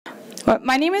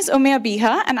My name is Umea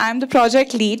Biha, and I'm the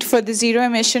project lead for the Zero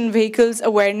Emission Vehicles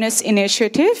Awareness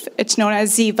Initiative. It's known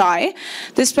as ZEVI.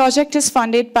 This project is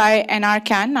funded by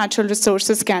NRCan, Natural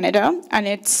Resources Canada, and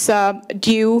it's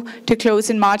due to close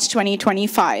in March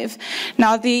 2025.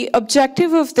 Now, the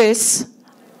objective of this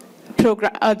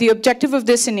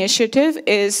initiative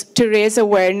is to raise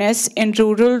awareness in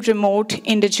rural, remote,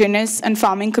 indigenous, and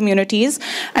farming communities,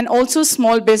 and also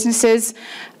small businesses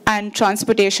and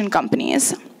transportation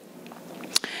companies.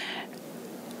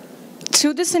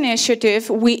 Through this initiative,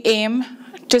 we aim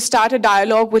to start a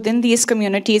dialogue within these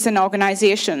communities and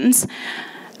organizations,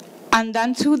 and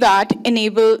then through that,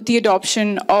 enable the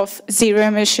adoption of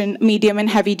zero-emission medium and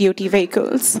heavy-duty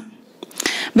vehicles.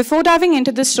 Before diving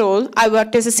into this role, I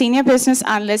worked as a senior business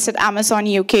analyst at Amazon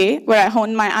UK, where I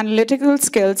honed my analytical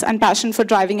skills and passion for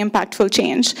driving impactful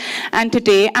change. And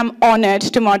today, I'm honored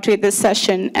to moderate this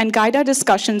session and guide our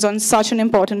discussions on such an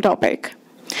important topic.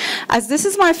 As this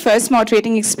is my first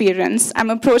moderating experience, I'm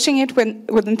approaching it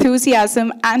with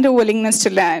enthusiasm and a willingness to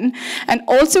learn, and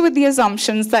also with the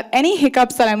assumptions that any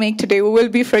hiccups that I make today will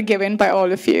be forgiven by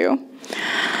all of you.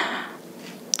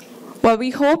 Well,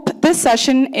 we hope this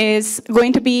session is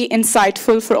going to be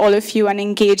insightful for all of you and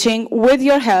engaging with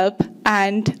your help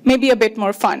and maybe a bit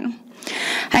more fun.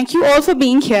 Thank you all for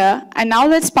being here, and now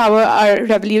let's power our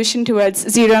revolution towards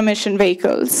zero-emission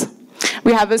vehicles.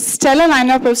 We have a stellar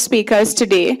lineup of speakers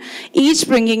today, each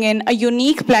bringing in a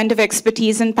unique blend of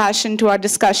expertise and passion to our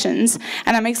discussions,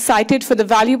 and I'm excited for the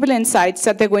valuable insights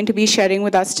that they're going to be sharing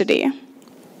with us today.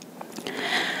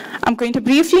 I'm going to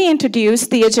briefly introduce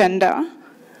the agenda.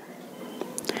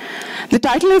 The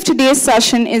title of today's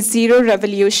session is Zero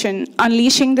Revolution,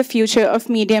 Unleashing the Future of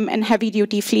Medium and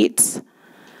Heavy-Duty Fleets.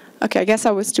 Okay, I guess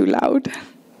I was too loud.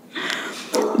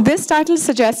 This title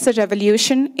suggests a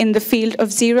revolution in the field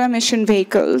of zero-emission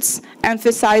vehicles,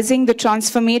 emphasizing the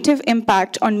transformative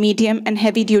impact on medium and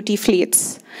heavy-duty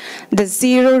fleets. The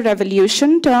zero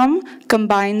revolution term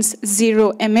combines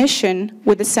zero emission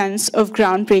with a sense of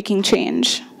groundbreaking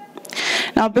change.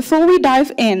 Now, before we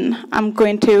dive in, I'm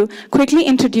going to quickly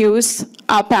introduce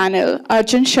our panel,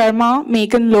 Arjun Sharma,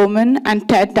 Megan Lohman, and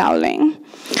Ted Dowling.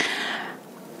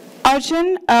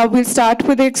 Arjun will start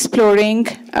with exploring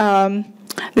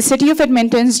the City of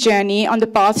Edmonton's journey on the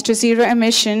path to zero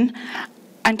emission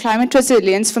and climate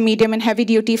resilience for medium and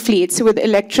heavy-duty fleets with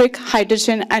electric,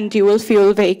 hydrogen, and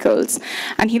dual-fuel vehicles.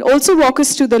 And he'll also walk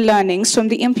us through the learnings from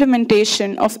the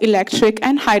implementation of electric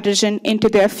and hydrogen into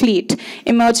their fleet,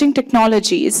 emerging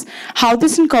technologies, how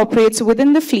this incorporates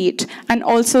within the fleet, and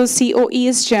also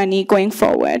COE's journey going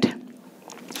forward.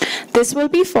 This will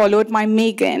be followed by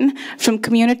Megan from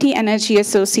Community Energy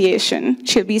Association.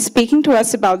 She'll be speaking to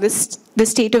us about the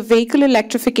state of vehicle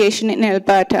electrification in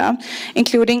Alberta,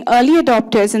 including early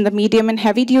adopters in the medium and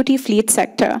heavy-duty fleet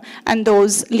sector and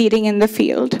those leading in the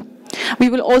field. We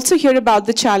will also hear about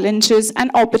the challenges and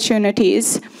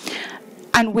opportunities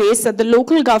and ways that the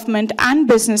local government and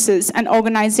businesses and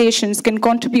organizations can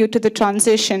contribute to the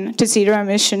transition to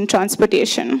zero-emission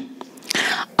transportation.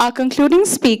 Our concluding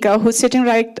speaker, who's sitting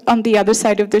right on the other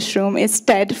side of this room, is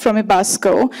Ted from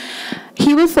Ebusco.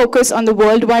 He will focus on the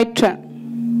worldwide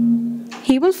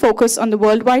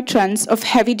trends of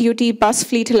heavy-duty bus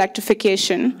fleet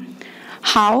electrification,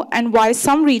 how and why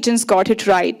some regions got it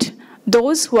right,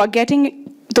 those who are getting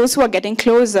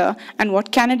closer, and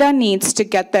what Canada needs to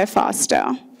get there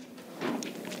faster.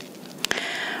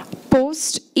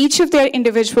 Post each of their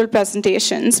individual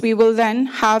presentations, we will then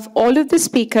have all of the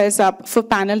speakers up for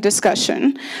panel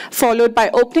discussion, followed by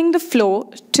opening the floor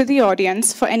to the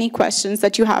audience for any questions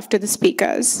that you have to the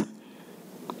speakers.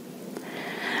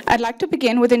 I'd like to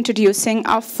begin with introducing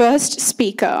our first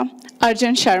speaker,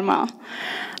 Arjun Sharma.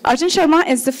 Arjun Sharma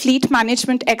is the fleet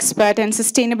management expert and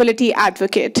sustainability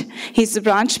advocate. He's the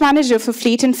branch manager for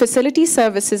fleet and facility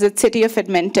services at City of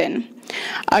Edmonton.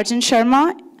 Arjun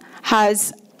Sharma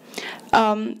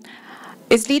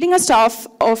is leading a staff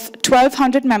of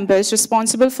 1,200 members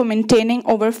responsible for maintaining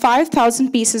over 5,000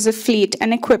 pieces of fleet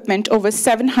and equipment over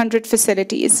 700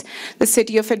 facilities. The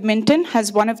City of Edmonton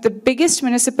has one of the biggest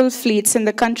municipal fleets in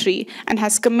the country and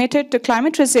has committed to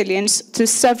climate resilience through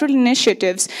several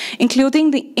initiatives,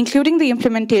 including the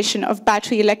implementation of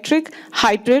battery electric,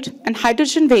 hybrid, and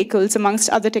hydrogen vehicles, amongst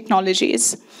other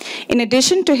technologies. In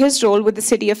addition to his role with the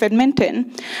City of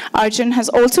Edmonton, Arjun has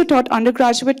also taught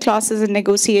undergraduate classes in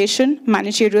negotiation,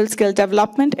 managerial skill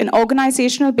development, and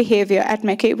organizational behavior at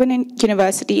McEwan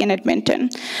University in Edmonton.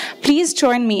 Please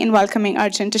join me in welcoming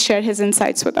Arjun to share his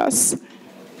insights with us.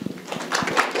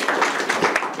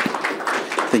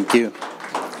 Thank you.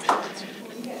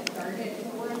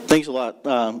 Thanks a lot.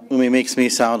 It makes me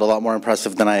sound a lot more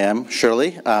impressive than I am,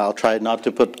 surely. I'll try not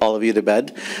to put all of you to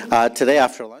bed today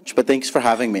after lunch, but thanks for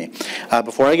having me.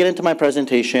 Before I get into my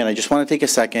presentation, I just want to take a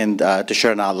second to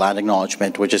share a land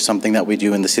acknowledgement, which is something that we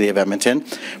do in the city of Edmonton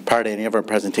prior to any of our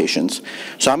presentations.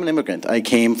 So I'm an immigrant. I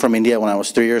came from India when I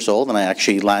was 3 years old, and I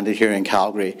actually landed here in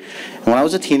Calgary. And when I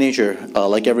was a teenager,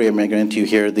 like every immigrant, you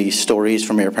hear these stories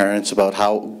from your parents about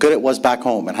how good it was back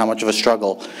home and how much of a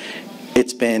struggle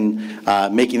it's been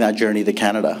making that journey to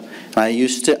Canada. And I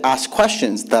used to ask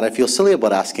questions that I feel silly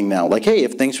about asking now, like, hey,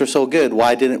 if things were so good,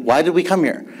 why did we come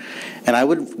here? And I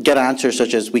would get answers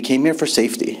such as, we came here for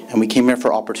safety, and we came here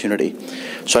for opportunity.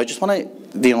 So I just want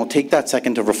to take that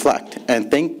second to reflect and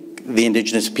thank the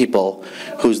Indigenous people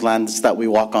whose lands that we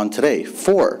walk on today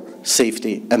for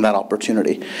safety and that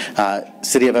opportunity.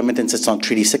 City of Edmonton sits on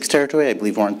Treaty 6 territory. I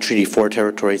believe we're on Treaty 4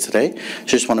 territory today. So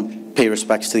just want to pay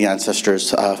respects to the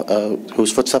ancestors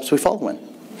whose footsteps we follow in.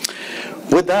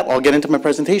 With that, I'll get into my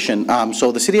presentation.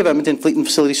 So the City of Edmonton Fleet and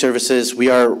Facility Services, we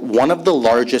are one of the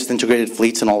largest integrated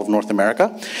fleets in all of North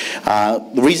America.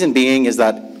 The reason being is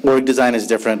that org design is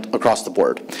different across the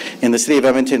board. In the City of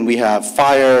Edmonton, we have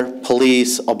fire,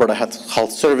 police, Alberta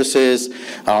Health Services,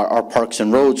 our parks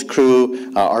and roads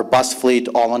crew, our bus fleet,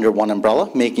 all under one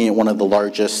umbrella, making it one of the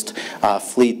largest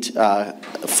fleets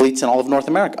in all of North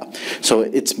America. So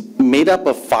it's made up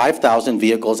of 5,000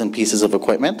 vehicles and pieces of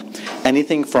equipment,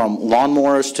 anything from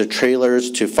lawnmowers to trailers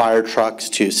to fire trucks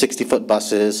to 60-foot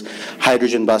buses,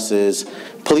 hydrogen buses,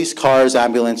 police cars,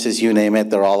 ambulances, you name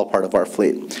it, they're all a part of our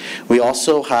fleet. We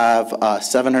also have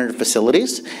 700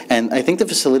 facilities, and I think the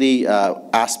facility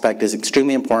aspect is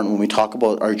extremely important when we talk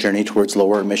about our journey towards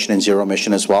lower emission and zero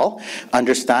emission as well.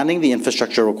 Understanding the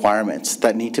infrastructure requirements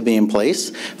that need to be in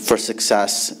place for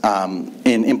success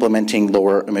in implementing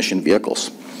lower emission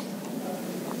vehicles.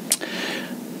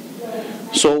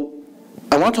 So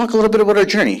I want to talk a little bit about our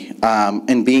journey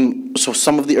and being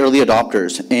some of the early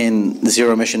adopters in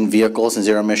zero-emission vehicles and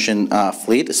zero-emission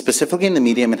fleet, specifically in the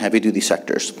medium and heavy-duty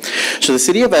sectors. So the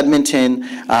City of Edmonton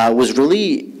was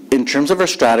really, in terms of our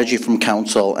strategy from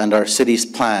Council and our city's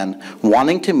plan,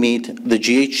 wanting to meet the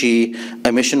GHG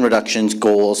emission reductions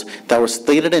goals that were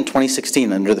stated in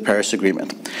 2016 under the Paris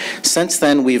Agreement. Since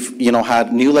then, we've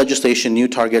had new legislation, new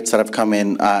targets that have come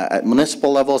in at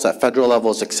municipal levels, at federal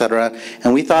levels, etc.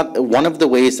 And we thought one of the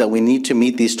ways that we need to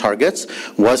meet these targets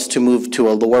was to move to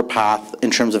a lower path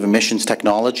in terms of emissions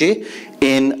technology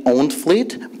in owned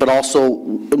fleet, but also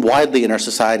widely in our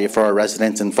society for our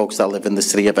residents and folks that live in the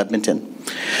City of Edmonton.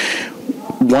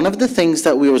 One of the things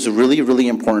that was really, really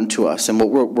important to us, and what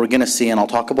we're going to see, and I'll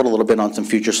talk about a little bit on some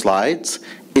future slides,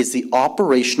 is the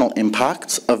operational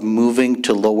impacts of moving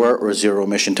to lower or zero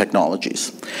emission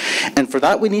technologies. And for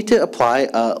that, we need to apply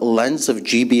a lens of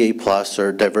GBA plus,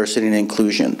 or diversity and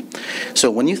inclusion. So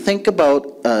when you think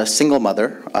about a single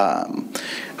mother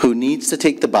who needs to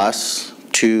take the bus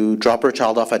to drop her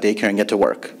child off at daycare and get to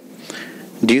work,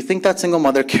 do you think that single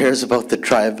mother cares about the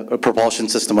drive or propulsion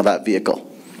system of that vehicle?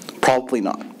 Probably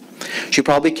not. She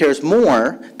probably cares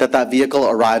more that that vehicle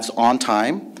arrives on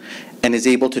time and is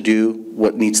able to do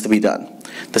what needs to be done.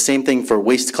 The same thing for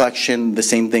waste collection, the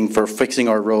same thing for fixing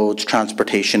our roads,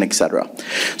 transportation, etc.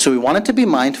 So we wanted to be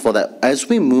mindful that as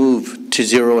we move to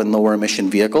zero and lower emission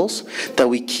vehicles, that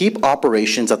we keep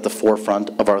operations at the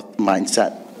forefront of our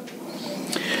mindset.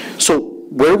 So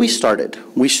where we started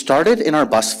in our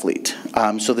bus fleet.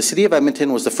 So the City of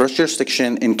Edmonton was the first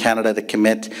jurisdiction in Canada to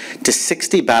commit to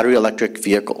 60 battery electric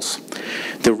vehicles.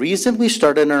 The reason we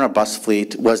started in our bus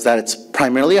fleet was that it's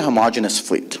primarily a homogeneous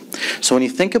fleet. So when you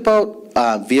think about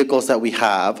vehicles that we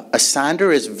have, a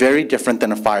sander is very different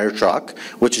than a fire truck,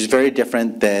 which is very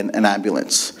different than an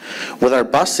ambulance. With our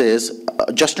buses,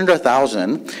 just under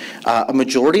 1,000, a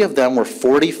majority of them were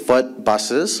 40-foot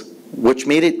buses, which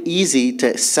made it easy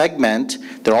to segment.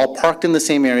 They're all parked in the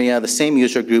same area, the same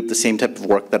user group, the same type of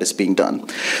work that is being done.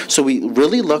 So we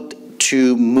really looked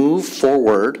to move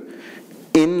forward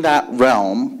in that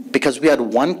realm because we had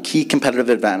one key competitive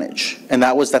advantage, and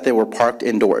that was that they were parked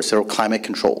indoors, they were climate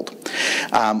controlled.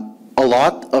 A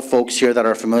lot of folks here that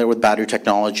are familiar with battery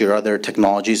technology or other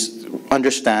technologies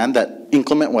understand that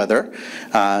inclement weather,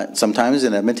 sometimes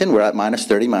in Edmonton, we're at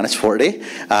 -30, -40,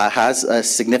 has a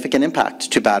significant impact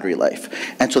to battery life.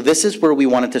 And so this is where we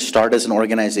wanted to start as an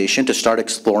organization, to start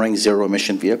exploring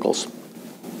zero-emission vehicles.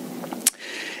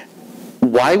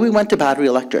 Why we went to battery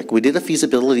electric? We did a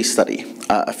feasibility study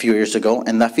a few years ago,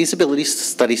 and that feasibility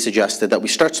study suggested that we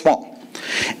start small.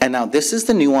 And now this is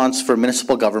the nuance for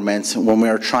municipal governments when we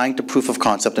are trying to proof of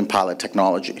concept and pilot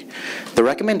technology. The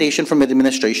recommendation from the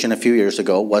administration a few years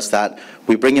ago was that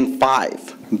we bring in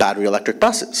 5 battery electric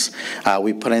buses.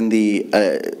 We put in the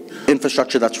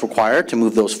infrastructure that's required to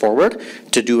move those forward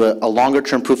to do a longer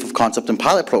term proof of concept and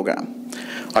pilot program.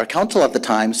 Our council at the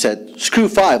time said, screw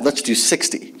 5, let's do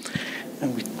 60.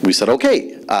 And we said,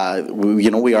 okay,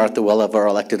 we are at the will of our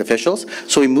elected officials.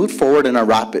 So we moved forward in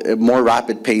a more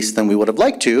rapid pace than we would have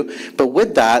liked to, but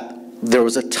with that, there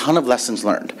was a ton of lessons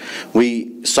learned.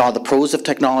 We saw the pros of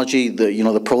technology,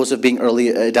 the pros of being early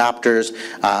adapters.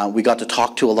 We got to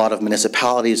talk to a lot of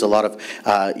municipalities, a lot of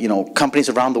companies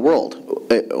around the world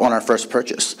on our first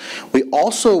purchase. We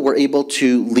also were able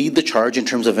to lead the charge in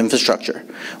terms of infrastructure,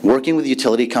 working with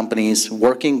utility companies,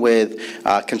 working with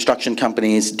construction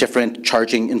companies, different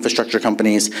charging infrastructure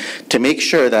companies, to make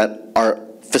sure that our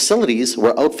facilities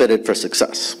were outfitted for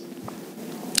success.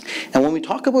 And when we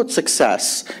talk about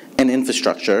success and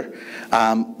infrastructure,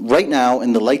 right now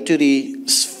in the light-duty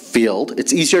field,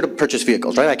 it's easier to purchase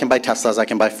vehicles, right? I can buy Teslas, I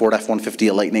can buy Ford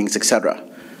F-150 Lightnings, etc.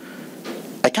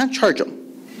 I can't charge them.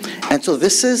 And so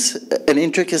this is an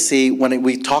intricacy when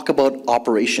we talk about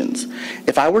operations.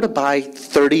 If I were to buy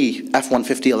 30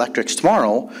 F-150 electrics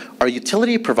tomorrow, our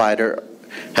utility provider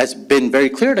has been very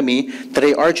clear to me that,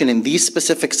 hey, Arjun, in these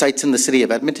specific sites in the city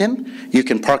of Edmonton, you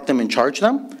can park them and charge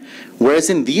them. Whereas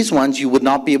in these ones, you would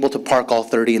not be able to park all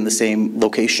 30 in the same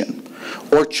location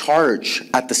or charge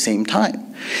at the same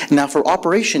time. Now for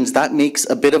operations, that makes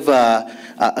a bit of a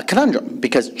conundrum,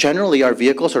 because generally our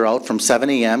vehicles are out from 7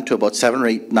 a.m. to about 7 or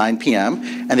 8, 9 p.m.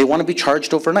 and they want to be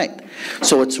charged overnight.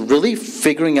 So it's really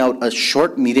figuring out a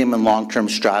short, medium, and long-term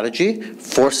strategy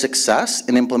for success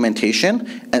and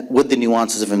implementation with the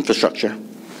nuances of infrastructure.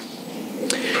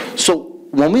 So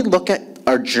when we look at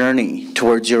our journey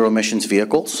towards zero emissions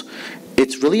vehicles,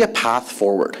 it's really a path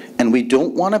forward, and we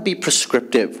don't want to be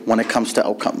prescriptive when it comes to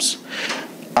outcomes.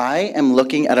 I am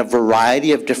looking at a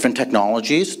variety of different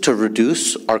technologies to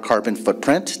reduce our carbon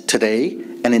footprint today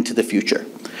and into the future.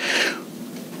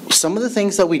 Some of the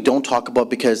things that we don't talk about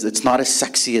because it's not as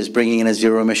sexy as bringing in a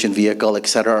zero-emission vehicle, et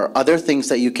cetera, are other things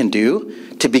that you can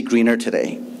do to be greener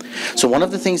today. So one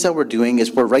of the things that we're doing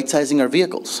is we're right-sizing our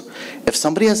vehicles. If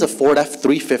somebody has a Ford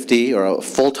F-350 or a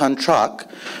full-ton truck,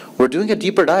 we're doing a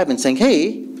deeper dive and saying,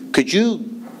 hey, could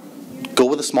you go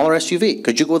with a smaller SUV?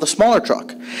 Could you go with a smaller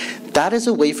truck? That is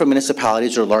a way for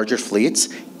municipalities or larger fleets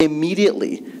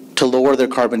immediately to lower their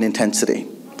carbon intensity.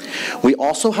 We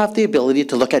also have the ability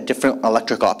to look at different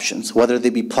electric options, whether they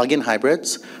be plug-in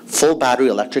hybrids, full battery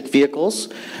electric vehicles,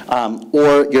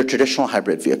 or your traditional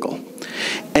hybrid vehicle.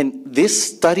 And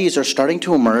these studies are starting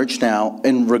to emerge now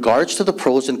in regards to the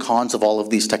pros and cons of all of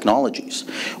these technologies.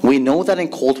 We know that in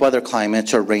cold weather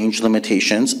climates or range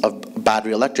limitations of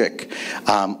battery electric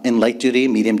in light duty,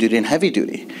 medium duty, and heavy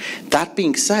duty. That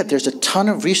being said, there's a ton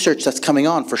of research that's coming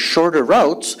on for shorter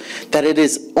routes that it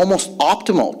is almost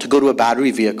optimal to go to a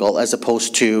battery vehicle as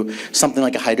opposed to something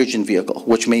like a hydrogen vehicle,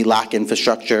 which may lack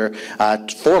infrastructure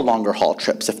for longer haul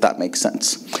trips, if that makes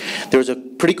sense. There was a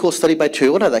pretty cool study by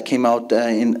Toyota that came out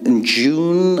in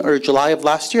June or July of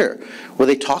last year, where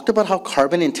they talked about how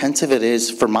carbon intensive it is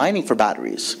for mining for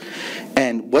batteries.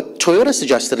 And what Toyota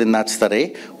suggested in that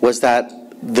study was that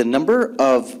the number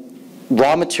of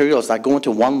raw materials that go into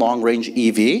one long-range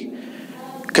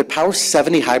EV could power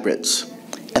 70 hybrids.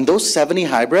 And those 70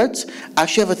 hybrids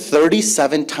actually have a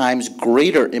 37 times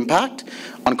greater impact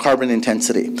on carbon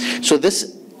intensity. So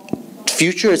this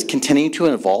future is continuing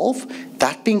to evolve.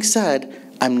 That being said,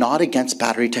 I'm not against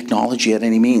battery technology at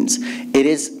any means. It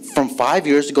is from 5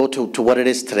 years ago to what it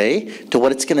is today, to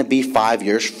what it's going to be 5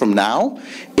 years from now,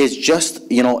 is just,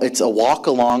 it's a walk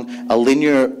along a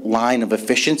linear line of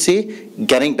efficiency,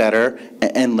 getting better,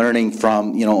 and learning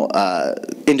from,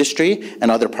 industry and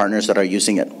other partners that are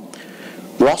using it.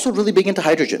 We're also really big into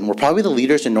hydrogen. We're probably the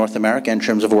leaders in North America in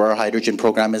terms of where our hydrogen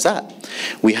program is at.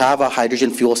 We have two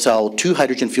hydrogen fuel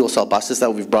cell buses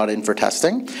that we've brought in for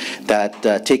testing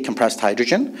that take compressed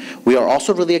hydrogen. We are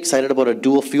also really excited about a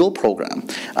dual fuel program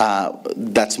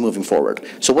that's moving forward.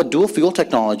 So what dual fuel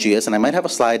technology is, and I might have a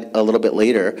slide a little bit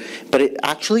later, but it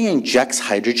actually injects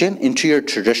hydrogen into your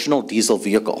traditional diesel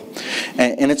vehicle.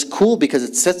 And it's cool because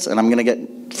it sits, and I'm going to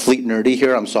get fleet nerdy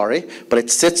here, I'm sorry, but it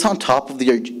sits on top of the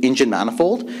engine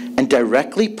manifold and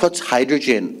directly puts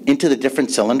hydrogen into the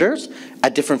different cylinders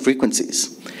at different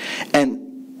frequencies.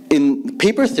 And in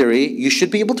paper theory, you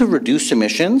should be able to reduce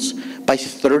emissions by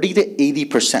 30 to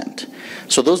 80%.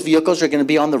 So those vehicles are going to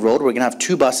be on the road. We're going to have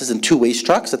 2 buses and 2 waste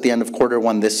trucks at the end of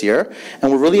Q1 this year.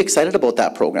 And we're really excited about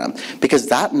that program because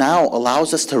that now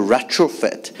allows us to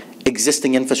retrofit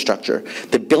existing infrastructure.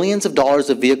 The billions of dollars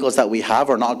of vehicles that we have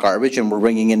are not garbage and we're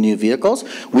bringing in new vehicles.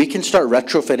 We can start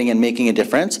retrofitting and making a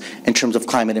difference in terms of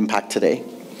climate impact today.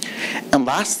 And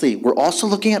lastly, we're also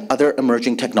looking at other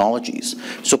emerging technologies.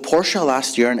 So Porsche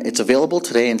last year, and it's available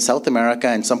today in South America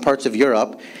and some parts of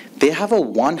Europe, they have a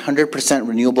 100%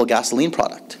 renewable gasoline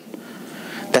product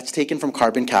that's taken from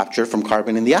carbon capture, from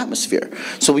carbon in the atmosphere.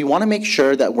 So we want to make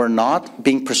sure that we're not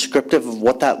being prescriptive of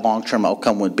what that long-term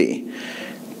outcome would be.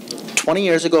 20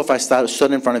 years ago, if I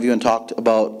stood in front of you and talked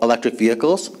about electric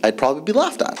vehicles, I'd probably be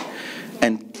laughed at.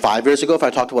 And 5 years ago, if I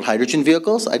talked about hydrogen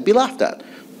vehicles, I'd be laughed at.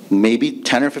 Maybe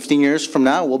 10 or 15 years from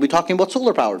now, we'll be talking about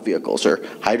solar-powered vehicles or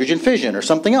hydrogen fission or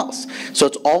something else. So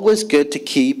it's always good to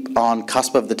keep on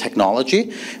cusp of the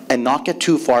technology and not get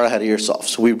too far ahead of yourself.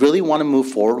 So we really want to move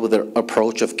forward with an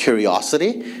approach of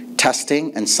curiosity,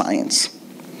 testing, and science.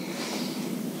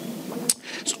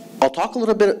 So I'll talk a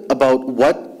little bit about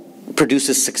what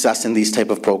produces success in these type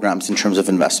of programs in terms of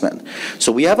investment. So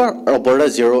we have our Alberta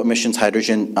Zero Emissions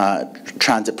Hydrogen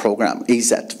Transit Program,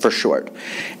 AZET for short.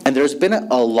 And there's been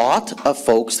a lot of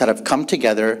folks that have come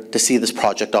together to see this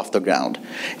project off the ground.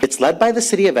 It's led by the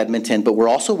City of Edmonton, but we're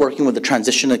also working with the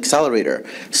Transition Accelerator,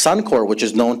 Suncor, which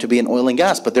is known to be in oil and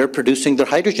gas, but they're producing their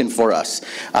hydrogen for us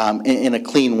in a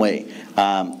clean way.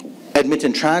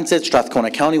 Edmonton Transit, Strathcona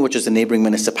County, which is a neighboring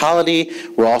municipality.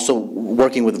 We're also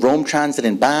working with Rome Transit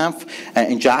in Banff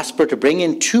and Jasper to bring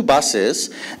in 2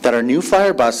 buses that are New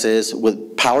Flyer buses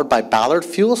powered by Ballard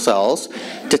fuel cells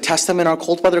to test them in our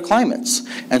cold weather climates.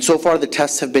 And so far the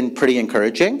tests have been pretty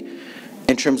encouraging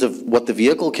in terms of what the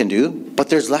vehicle can do, but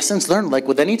there's lessons learned like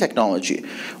with any technology.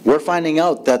 We're finding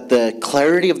out that the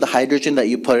clarity of the hydrogen that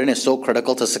you put in is so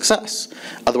critical to success.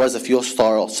 Otherwise the fuel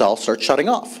cell starts shutting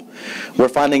off. We're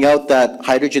finding out that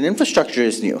hydrogen infrastructure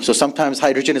is new, so sometimes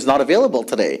hydrogen is not available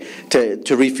today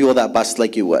to refuel that bus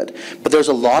like you would. But there's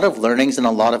a lot of learnings and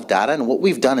a lot of data, and what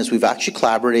we've done is we've actually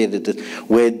collaborated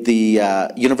with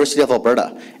the University of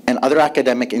Alberta and other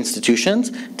academic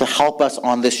institutions to help us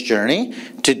on this journey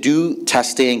to do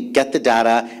testing, get the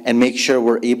data, and make sure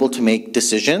we're able to make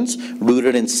decisions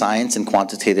rooted in science and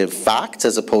quantitative facts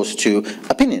as opposed to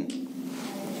opinion.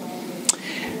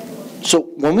 So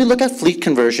when we look at fleet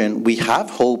conversion, we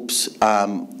have hopes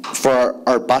for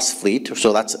our bus fleet,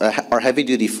 so that's our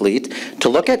heavy-duty fleet, to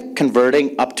look at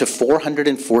converting up to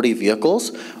 440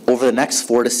 vehicles over the next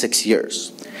 4 to 6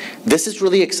 years. This is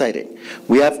really exciting.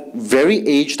 We have very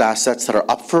aged assets that are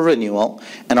up for renewal,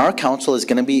 and our council is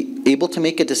going to be able to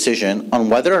make a decision on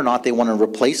whether or not they want to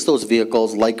replace those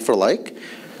vehicles like for like.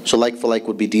 So like for like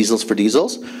would be diesels for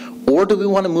diesels. Or do we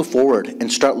want to move forward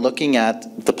and start looking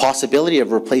at the possibility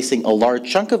of replacing a large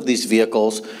chunk of these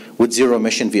vehicles with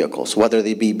zero-emission vehicles, whether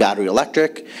they be battery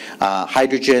electric,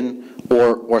 hydrogen,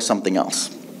 or something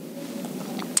else.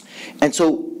 And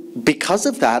so because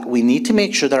of that, we need to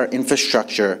make sure that our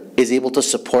infrastructure is able to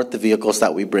support the vehicles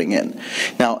that we bring in.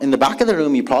 Now, in the back of the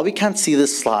room, you probably can't see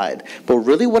this slide, but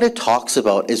really what it talks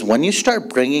about is when you start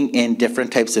bringing in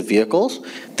different types of vehicles,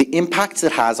 the impacts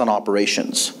it has on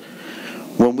operations.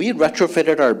 When we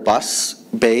retrofitted our bus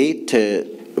bay to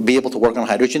be able to work on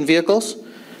hydrogen vehicles,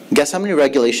 guess how many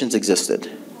regulations existed?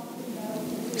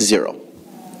 0.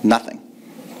 Nothing.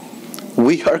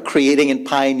 We are creating and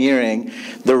pioneering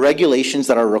the regulations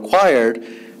that are required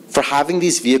for having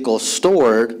these vehicles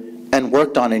stored and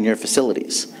worked on in your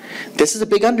facilities. This is a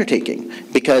big undertaking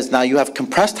because now you have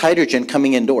compressed hydrogen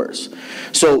coming indoors.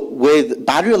 So with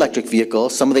battery electric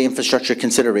vehicles, some of the infrastructure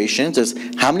considerations is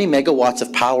how many megawatts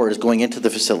of power is going into the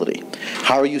facility?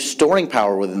 How are you storing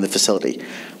power within the facility?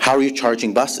 How are you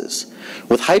charging buses?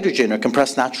 With hydrogen or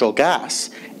compressed natural gas,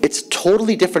 it's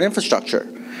totally different infrastructure.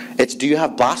 It's, do you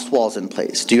have blast walls in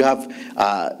place? Do you have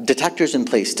detectors in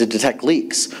place to detect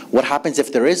leaks? What happens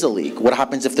if there is a leak? What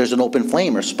happens if there's an open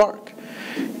flame or spark?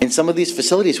 In some of these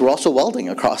facilities, we're also welding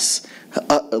across,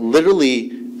 literally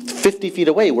 50 feet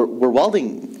away. We're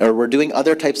welding, or we're doing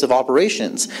other types of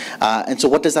operations. And so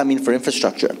what does that mean for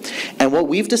infrastructure? And what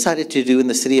we've decided to do in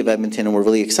the City of Edmonton, and we're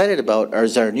really excited about,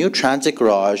 is our new transit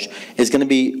garage is going to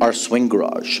be our swing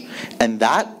garage. And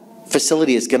that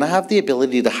facility is going to have the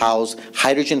ability to house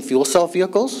hydrogen fuel cell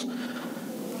vehicles,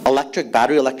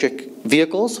 battery electric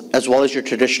vehicles, as well as your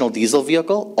traditional diesel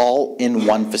vehicle, all in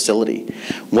one facility.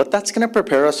 What that's going to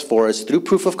prepare us for is through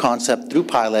proof of concept, through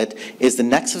pilot, is the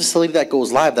next facility that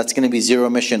goes live that's going to be zero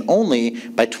emission only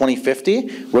by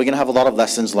 2050. We're going to have a lot of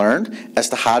lessons learned as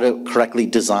to how to correctly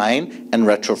design and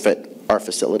retrofit our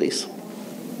facilities.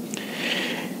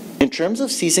 In terms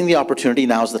of seizing the opportunity,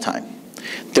 now's the time.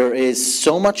 There is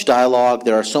so much dialogue,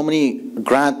 there are so many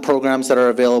grant programs that are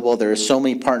available, there are so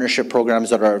many partnership programs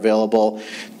that are available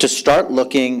to start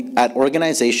looking at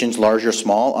organizations, large or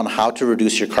small, on how to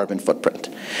reduce your carbon footprint.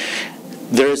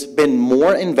 There's been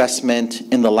more investment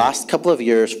in the last couple of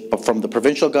years from the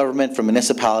provincial government, from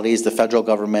municipalities, the federal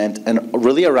government, and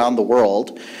really around the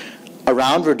world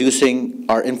around reducing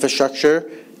our infrastructure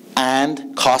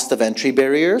and cost of entry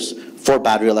barriers for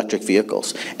battery electric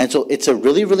vehicles. And so it's a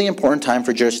really, really important time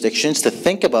for jurisdictions to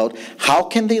think about how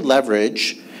can they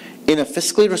leverage, in a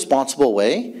fiscally responsible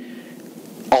way,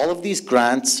 all of these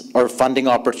grants or funding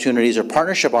opportunities or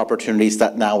partnership opportunities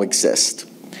that now exist.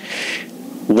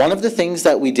 One of the things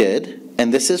that we did,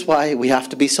 and this is why we have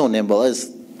to be so nimble,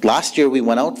 is last year we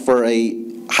went out for a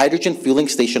hydrogen fueling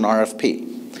station RFP.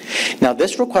 Now,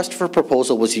 this request for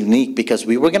proposal was unique because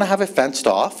we were going to have it fenced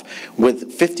off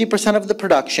with 50% of the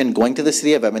production going to the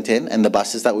City of Edmonton and the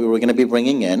buses that we were going to be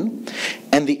bringing in,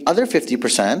 and the other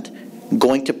 50%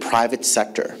 going to private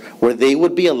sector, where they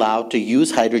would be allowed to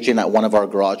use hydrogen at one of our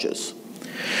garages.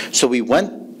 So we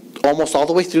went almost all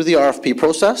the way through the RFP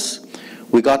process.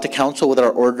 We got to council with our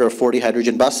order of 40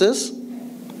 hydrogen buses.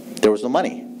 There was no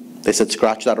money. They said,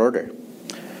 scratch that order.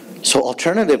 So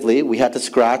alternatively, we had to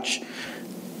scratch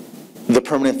the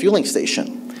permanent fueling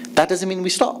station. That doesn't mean we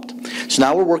stopped. So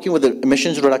now we're working with the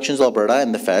Emissions Reductions Alberta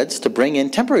and the feds to bring in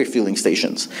temporary fueling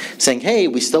stations, saying, hey,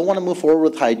 we still want to move forward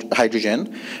with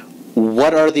hydrogen.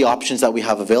 What are the options that we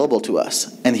have available to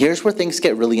us? And here's where things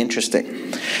get really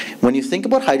interesting. When you think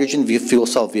about hydrogen fuel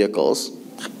cell vehicles,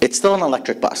 it's still an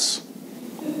electric bus.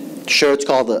 Sure, it's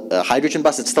called a hydrogen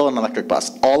bus, it's still an electric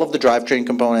bus. All of the drivetrain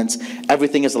components,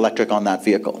 everything is electric on that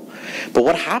vehicle. But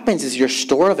what happens is your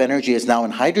store of energy is now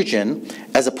in hydrogen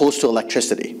as opposed to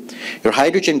electricity. Your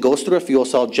hydrogen goes through a fuel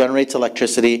cell, generates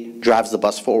electricity, drives the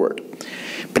bus forward.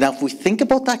 But now if we think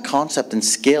about that concept and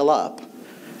scale up,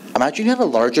 imagine you had a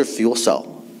larger fuel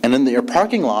cell, and in your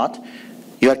parking lot,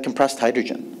 you had compressed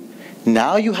hydrogen.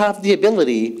 Now you have the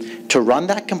ability to run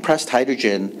that compressed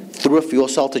hydrogen through a fuel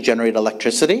cell to generate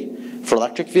electricity for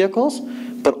electric vehicles,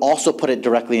 but also put it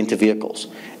directly into vehicles.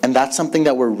 And that's something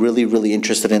that we're really, really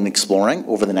interested in exploring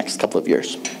over the next couple of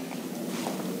years.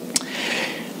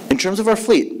 In terms of our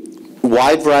fleet,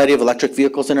 wide variety of electric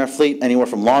vehicles in our fleet, anywhere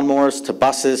from lawnmowers to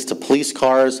buses to police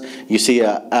cars. You see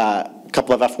a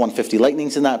couple of F-150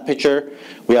 Lightnings in that picture.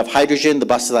 We have hydrogen, the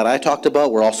buses that I talked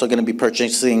about. We're also going to be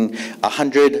purchasing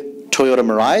 100 Toyota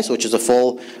Mirais, which is a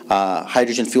full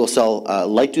hydrogen fuel cell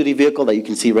light-duty vehicle that you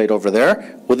can see right over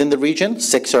there within the region.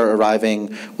 6 are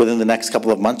arriving within the next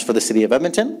couple of months for the City of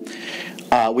Edmonton.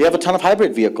 We have a ton of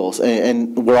hybrid vehicles,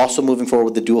 and we're also moving forward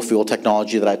with the dual fuel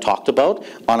technology that I talked about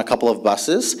on a couple of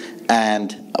buses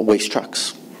and waste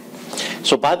trucks.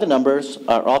 So by the numbers,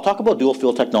 I'll talk about dual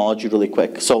fuel technology really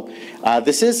quick. So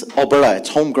this is Alberta, it's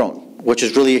homegrown, which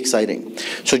is really exciting.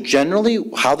 So generally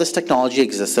how this technology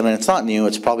exists, and it's not new,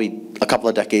 it's probably a couple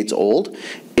of decades old,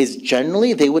 is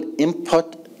generally they would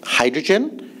input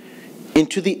hydrogen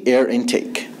into the air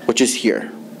intake, which is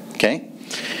here, okay?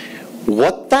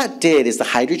 What that did is the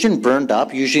hydrogen burned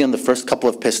up usually on the first couple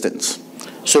of pistons.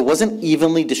 So it wasn't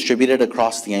evenly distributed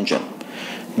across the engine.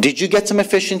 Did you get some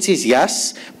efficiencies?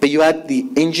 Yes, but you had the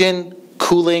engine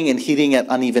cooling and heating at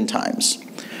uneven times.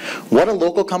 What a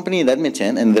local company in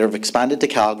Edmonton, and they've expanded to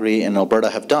Calgary and Alberta,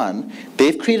 have done,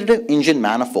 they've created an engine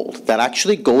manifold that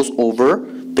actually goes over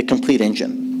the complete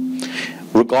engine.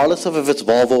 Regardless of if it's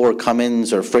Volvo or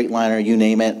Cummins or Freightliner, you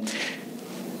name it,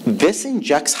 this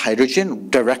injects hydrogen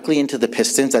directly into the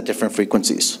pistons at different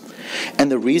frequencies.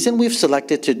 And the reason we've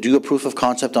selected to do a proof of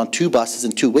concept on 2 buses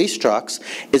and 2 waste trucks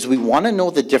is we want to know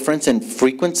the difference in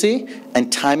frequency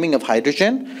and timing of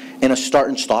hydrogen in a start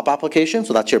and stop application.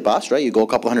 So that's your bus, right? You go a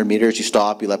couple hundred meters, you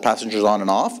stop, you let passengers on and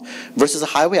off, versus a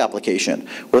highway application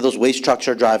where those waste trucks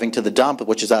are driving to the dump,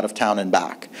 which is out of town and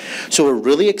back. So we're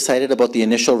really excited about the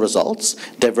initial results.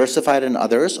 Diversified and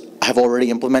others have already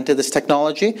implemented this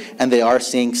technology, and they are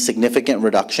seeing significant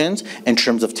reductions in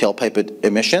terms of tailpipe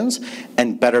emissions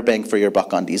and better bang for your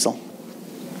buck on diesel.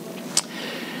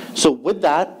 So with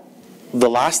that, the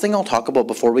last thing I'll talk about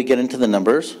before we get into the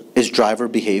numbers is driver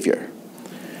behavior.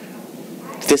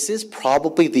 This is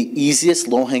probably the easiest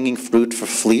low-hanging fruit for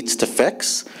fleets to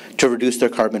fix to reduce their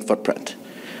carbon footprint.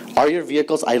 Are your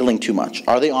vehicles idling too much?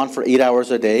 Are they on for 8 hours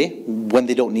a day when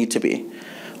they don't need to be?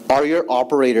 Are your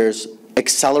operators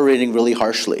accelerating really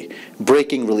harshly,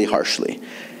 braking really harshly?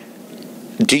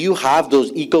 Do you have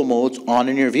those eco modes on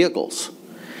in your vehicles?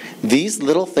 These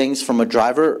little things from a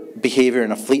driver behavior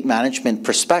and a fleet management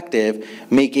perspective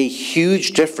make a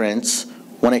huge difference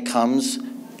when it comes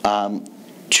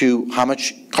to how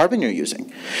much carbon you're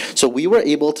using. So we were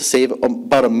able to save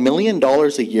about $1 million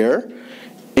a year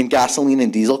in gasoline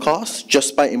and diesel costs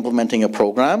just by implementing a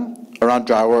program around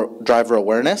driver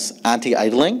awareness,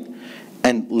 anti-idling,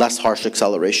 and less harsh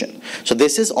acceleration. So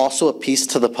this is also a piece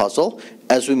to the puzzle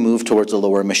as we move towards a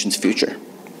lower emissions future.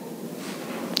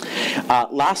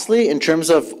 Lastly, in terms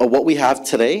of what we have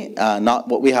today, not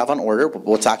what we have on order, but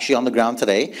what's actually on the ground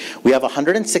today, we have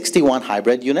 161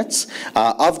 hybrid units.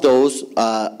 Of those,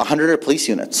 100 are police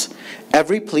units.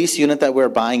 Every police unit that we're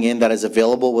buying in that is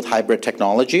available with hybrid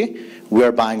technology, we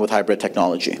are buying with hybrid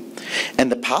technology. And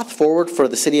the path forward for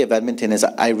the city of Edmonton is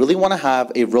I really want to have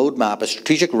a roadmap, a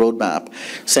strategic roadmap,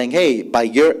 saying, hey, by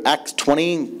year X,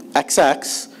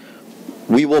 20XX,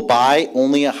 we will buy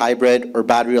only a hybrid or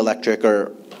battery electric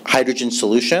or hydrogen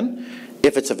solution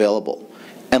if it's available.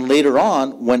 And later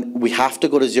on, when we have to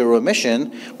go to zero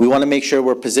emission, we want to make sure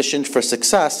we're positioned for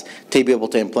success to be able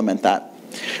to implement that.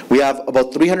 We have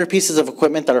about 300 pieces of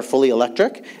equipment that are fully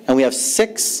electric, and we have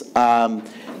 6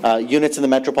 units in the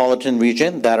metropolitan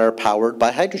region that are powered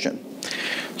by hydrogen.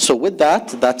 So with that,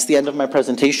 that's the end of my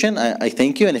presentation. I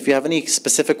thank you, and if you have any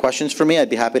specific questions for me, I'd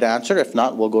be happy to answer. If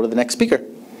not, we'll go to the next speaker.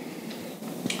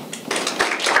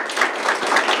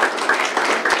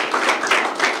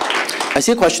 I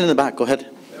see a question in the back. Go ahead.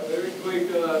 Yeah, very quick.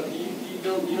 Do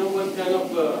you know what kind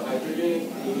of hydrogen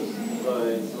is produced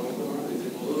by some? Is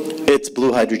it blue? It's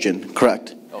blue hydrogen,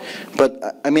 correct. Oh.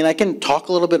 But I mean, I can talk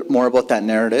a little bit more about that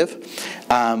narrative.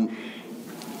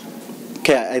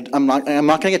 Okay, I'm not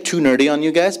going to get too nerdy on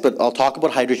you guys, but I'll talk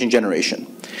about hydrogen generation.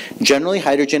 Generally,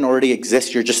 hydrogen already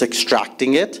exists. You're just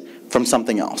extracting it from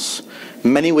something else.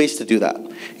 Many ways to do that.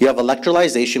 You have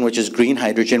electrolyzation, which is green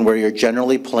hydrogen, where you're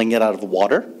generally pulling it out of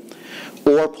water,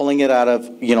 or pulling it out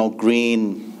of,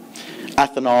 green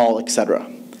ethanol, etc.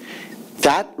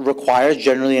 That requires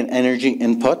generally an energy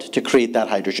input to create that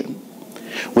hydrogen.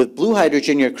 With blue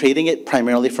hydrogen, you're creating it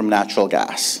primarily from natural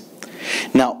gas.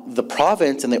 Now, the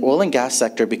province and the oil and gas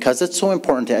sector, because it's so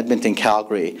important to Edmonton,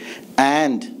 Calgary,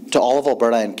 and to all of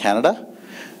Alberta and Canada,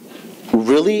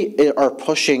 really are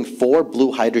pushing for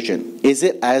blue hydrogen. Is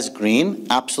it as green?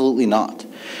 Absolutely not.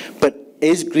 But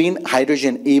is green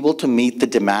hydrogen able to meet the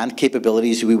demand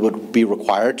capabilities we would be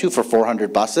required to for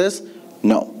 400 buses?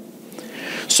 No.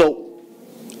 So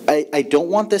I don't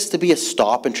want this to be a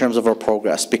stop in terms of our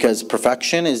progress, because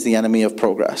perfection is the enemy of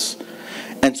progress.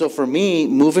 And so for me,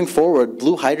 moving forward,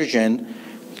 blue hydrogen,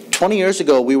 20 years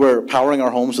ago we were powering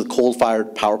our homes with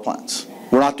coal-fired power plants.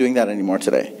 We're not doing that anymore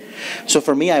today. So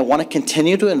for me, I want to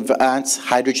continue to advance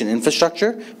hydrogen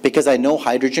infrastructure, because I know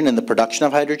hydrogen and the production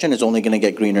of hydrogen is only going to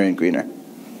get greener and greener.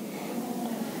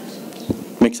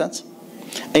 Make sense?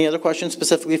 Any other questions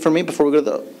specifically for me before we go to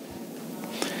the...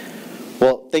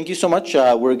 Well, thank you so much.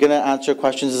 We're going to answer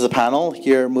questions as a panel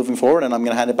here moving forward, and I'm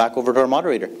going to hand it back over to our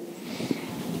moderator.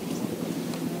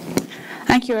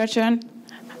 Thank you, Arjun.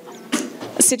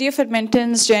 City of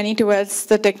Edmonton's journey towards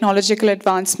the technological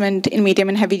advancement in medium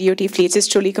and heavy-duty fleets is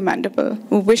truly commendable.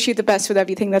 We wish you the best with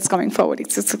everything that's coming forward.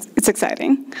 It's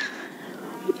exciting.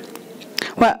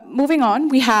 Well, moving on,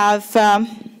 we have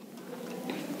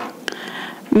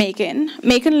Megan.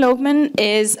 Megan Lohman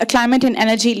is a climate and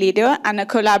energy leader and a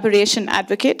collaboration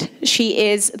advocate. She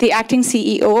is the acting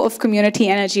CEO of Community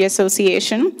Energy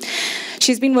Association.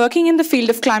 She's been working in the field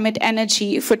of climate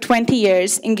energy for 20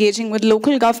 years, engaging with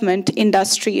local government,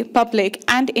 industry, public,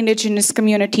 and indigenous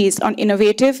communities on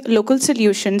innovative local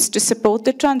solutions to support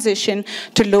the transition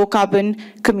to low-carbon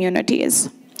communities.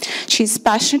 She's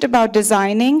passionate about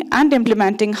designing and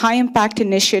implementing high-impact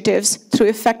initiatives through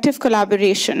effective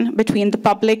collaboration between the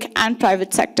public and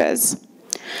private sectors.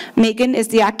 Megan is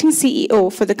the acting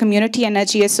CEO for the Community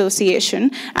Energy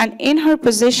Association, and in her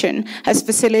position has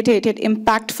facilitated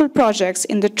impactful projects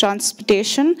in the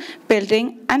transportation,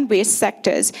 building, and waste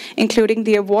sectors, including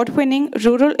the award-winning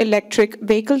Rural Electric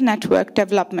Vehicle Network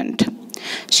development.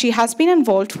 She has been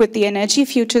involved with the Energy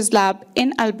Futures Lab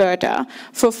in Alberta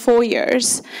for 4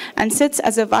 years and sits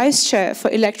as a vice chair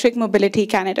for Electric Mobility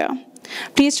Canada.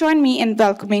 Please join me in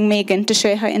welcoming Megan to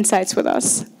share her insights with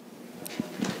us.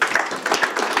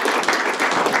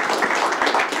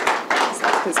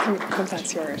 Please come,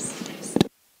 that's yours.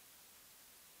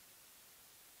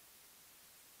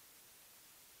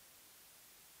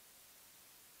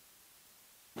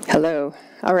 Hello.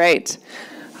 All right.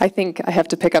 I think I have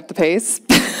to pick up the pace.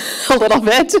 a little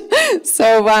bit.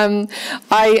 So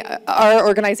our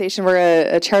organization,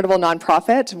 we're a charitable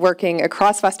nonprofit working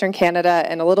across Western Canada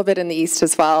and a little bit in the East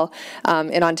as well,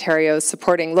 in Ontario,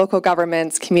 supporting local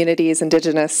governments, communities,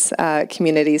 Indigenous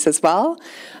communities as well,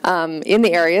 in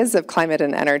the areas of climate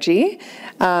and energy,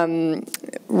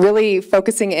 really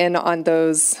focusing in on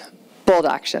those bold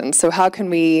actions. So how can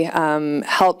we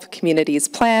help communities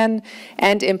plan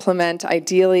and implement,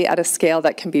 ideally at a scale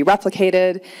that can be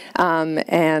replicated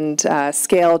and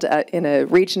scaled in a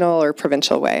regional or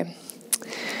provincial way?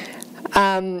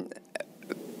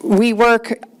 We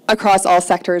work across all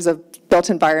sectors of built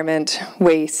environment,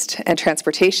 waste, and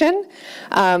transportation.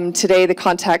 Today, the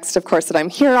context, of course, that I'm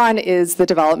here on is the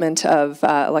development of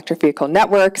electric vehicle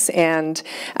networks and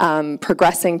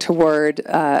progressing toward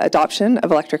adoption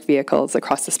of electric vehicles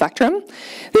across the spectrum.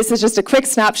 This is just a quick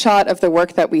snapshot of the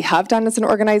work that we have done as an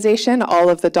organization. All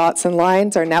of the dots and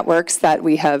lines are networks that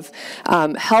we have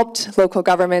helped local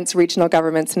governments, regional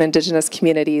governments, and Indigenous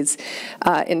communities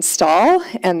install.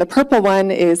 And the purple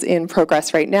one is in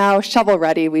progress right now, shovel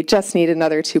ready. We just need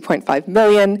another 2.5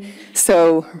 million.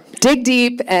 So dig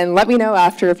deep and let me know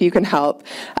after if you can help.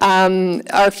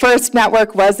 Our first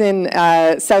network was in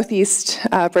southeast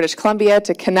British Columbia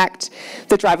to connect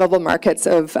the drivable markets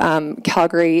of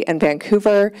Calgary and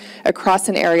Vancouver across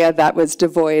an area that was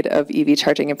devoid of EV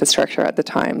charging infrastructure at the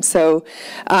time. So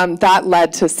that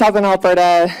led to southern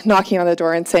Alberta knocking on the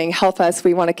door and saying, help us,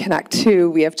 we want to connect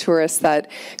too. We have tourists that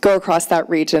go across that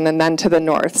region, and then to the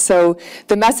north. So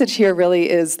the message here really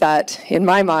is that, in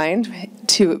my mind,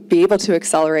 to be able to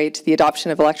accelerate the adoption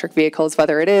of electric vehicles,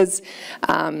 whether it is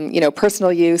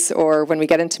personal use or when we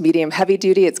get into medium heavy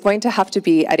duty, it's going to have to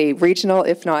be at a regional,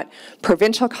 if not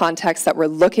provincial context, that we're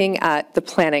looking at the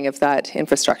planning of that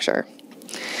infrastructure.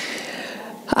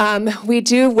 We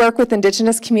do work with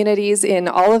Indigenous communities in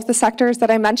all of the sectors that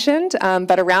I mentioned,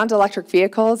 but around electric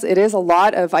vehicles, it is a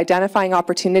lot of identifying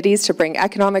opportunities to bring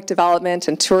economic development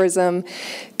and tourism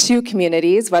to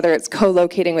communities, whether it's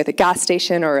co-locating with a gas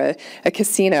station or a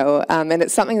casino, and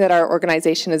it's something that our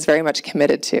organization is very much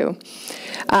committed to.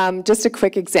 Just a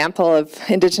quick example of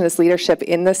Indigenous leadership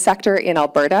in this sector in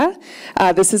Alberta.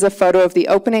 This is a photo of the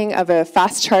opening of a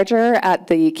fast charger at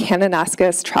the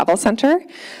Kananaskis Travel Center,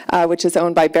 which is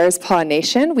owned by Bears Paw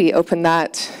Nation. We opened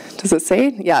that, does it say?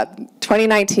 Yeah,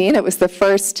 2019. It was the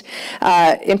first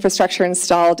infrastructure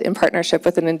installed in partnership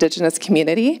with an Indigenous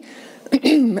community.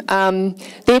 They've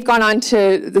gone on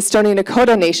to, the Stoney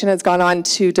Nakoda Nation has gone on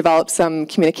to develop some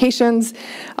communications.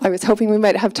 I was hoping we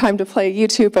might have time to play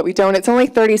YouTube, but we don't. It's only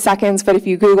 30 seconds, but if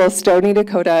you Google Stoney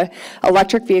Nakoda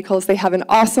electric vehicles, they have an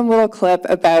awesome little clip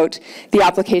about the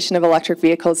application of electric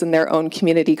vehicles in their own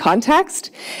community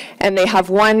context. And they have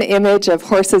one image of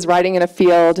horses riding in a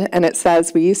field, and it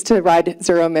says, we used to ride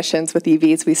zero emissions with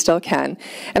EVs, we still can.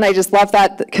 And I just love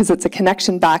that because it's a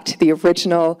connection back to the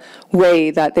original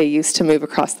way that they used to move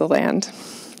across the land.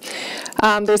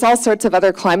 There's all sorts of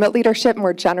other climate leadership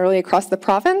more generally across the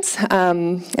province,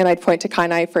 and I'd point to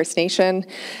Kainai First Nation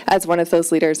as one of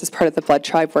those leaders as part of the Blood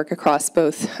Tribe work across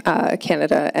both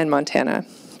Canada and Montana.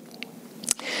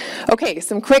 Okay,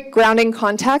 some quick grounding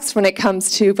context when it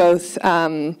comes to both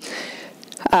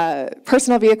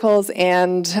personal vehicles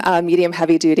and medium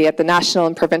heavy duty at the national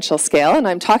and provincial scale. And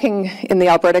I'm talking in the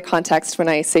Alberta context when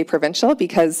I say provincial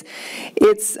because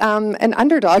it's an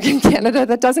underdog in Canada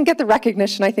that doesn't get the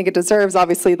recognition I think it deserves,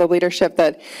 obviously the leadership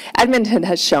that Edmonton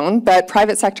has shown, but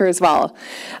private sector as well.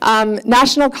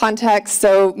 National context,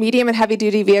 so medium and heavy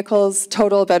duty vehicles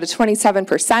total about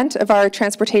 27% of our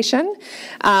transportation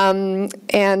and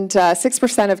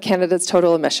 6% of Canada's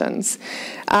total emissions.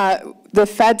 The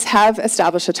feds have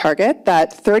established a target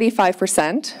that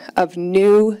 35% of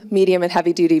new medium and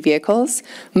heavy duty vehicles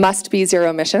must be zero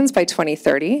emissions by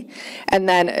 2030, and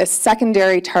then a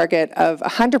secondary target of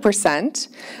 100%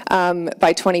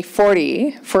 by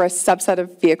 2040 for a subset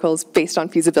of vehicles based on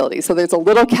feasibility. So there's a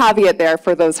little caveat there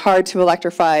for those hard to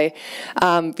electrify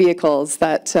vehicles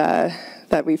that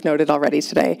we've noted already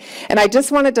today. And I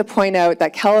just wanted to point out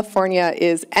that California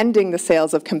is ending the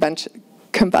sales of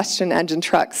combustion engine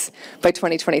trucks by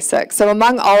 2026. So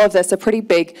among all of this, a pretty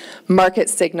big market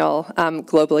signal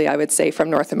globally, I would say, from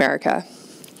North America.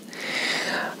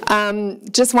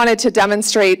 Just wanted to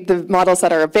demonstrate the models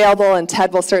that are available, and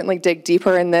Ted will certainly dig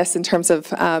deeper in this in terms of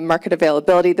market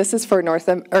availability. This is for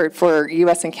for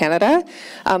US and Canada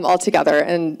altogether,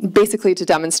 and basically to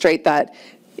demonstrate that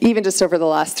even just over the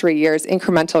last 3 years,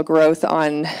 incremental growth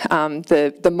on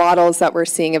the models that we're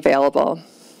seeing available.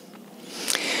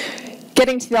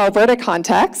 Getting to the Alberta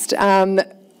context,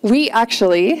 we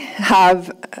actually have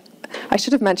I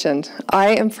should have mentioned, I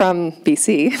am from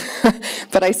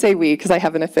BC, but I say we because I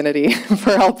have an affinity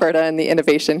for Alberta and the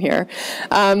innovation here.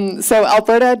 So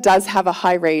Alberta does have a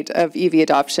high rate of EV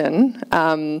adoption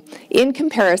in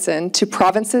comparison to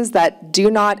provinces that do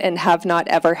not and have not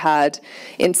ever had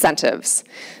incentives.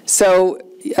 So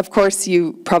of course,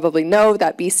 you probably know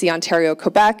that BC, Ontario,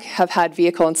 Quebec have had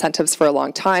vehicle incentives for a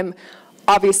long time.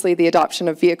 Obviously, the adoption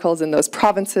of vehicles in those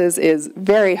provinces is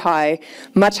very high,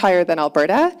 much higher than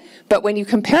Alberta. But when you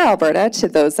compare Alberta to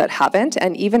those that haven't,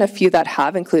 and even a few that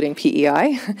have, including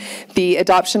PEI, the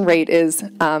adoption rate is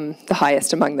the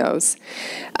highest among those.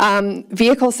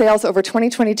 Vehicle sales over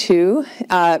 2022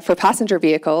 for passenger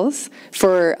vehicles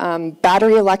for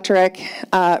battery electric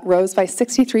rose by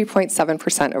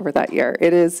 63.7% over that year.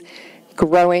 It is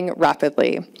growing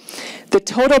rapidly. The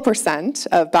total percent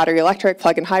of battery electric,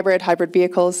 plug-in hybrid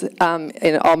vehicles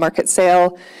in all market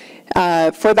sale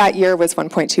for that year was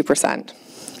 1.2%.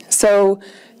 So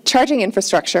charging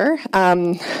infrastructure,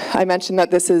 I mentioned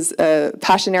that this is a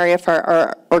passion area for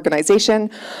our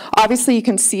organization. Obviously, you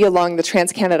can see along the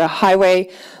Trans-Canada Highway,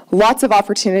 lots of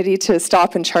opportunity to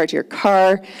stop and charge your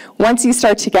car. Once you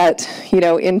start to get,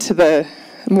 into the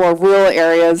more rural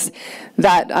areas,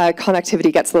 that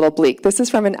connectivity gets a little bleak. This is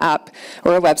from an app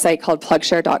or a website called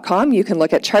plugshare.com. You can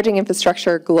look at charging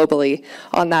infrastructure globally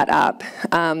on that app.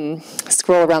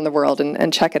 Scroll around the world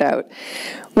and check it out.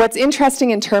 What's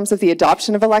interesting in terms of the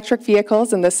adoption of electric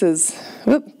vehicles, and this is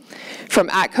from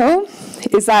ATCO,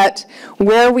 is that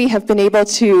where we have been able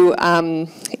to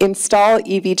install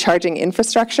EV charging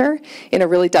infrastructure in a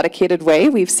really dedicated way,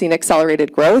 we've seen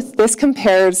accelerated growth. This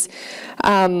compares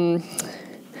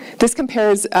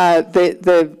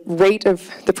the rate of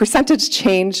the percentage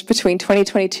change between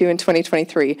 2022 and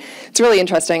 2023. It's really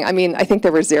interesting. I mean, I think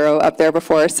there were 0 up there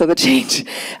before, so the change,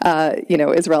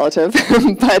 is relative.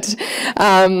 But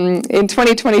in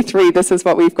 2023, this is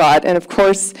what we've got. And of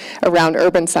course, around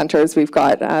urban centers, we've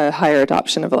got a higher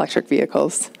adoption of electric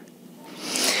vehicles.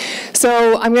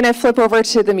 So I'm going to flip over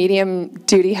to the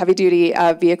medium-duty, heavy-duty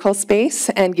vehicle space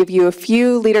and give you a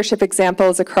few leadership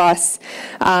examples across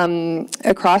Alberta,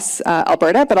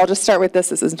 but I'll just start with this.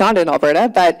 This is not in Alberta,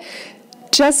 but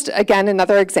just, again,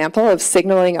 another example of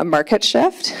signaling a market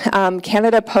shift.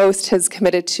 Canada Post has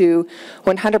committed to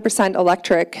 100%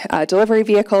 electric delivery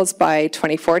vehicles by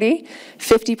 2040,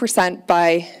 50%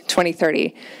 by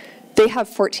 2030. They have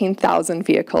 14,000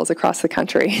 vehicles across the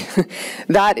country.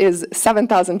 That is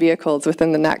 7,000 vehicles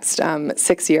within the next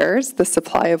 6 years, the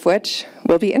supply of which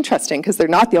will be interesting because they're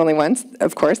not the only ones,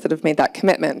 of course, that have made that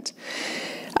commitment.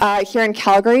 Here in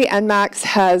Calgary, NMAX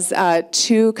has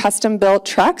 2 custom-built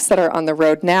trucks that are on the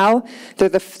road now.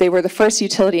 They were the first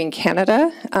utility in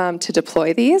Canada to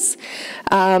deploy these,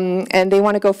 and they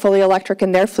want to go fully electric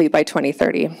in their fleet by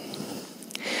 2030.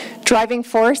 Driving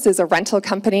Force is a rental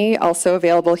company, also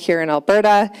available here in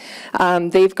Alberta.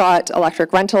 They've got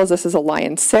electric rentals. This is a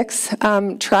Lion 6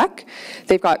 truck.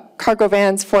 They've got cargo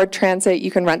vans, Ford Transit. You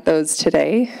can rent those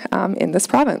today in this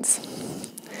province.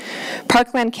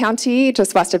 Parkland County,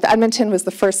 just west of Edmonton, was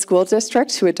the first school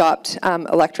district to adopt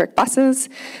electric buses,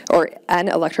 or an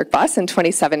electric bus in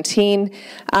 2017.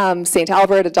 St.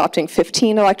 Albert adopting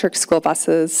 15 electric school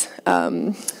buses.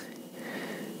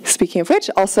 Speaking of which,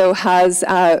 also has,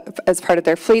 as part of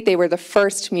their fleet, they were the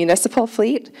first municipal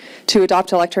fleet to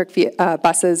adopt electric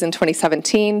buses in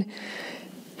 2017.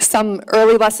 Some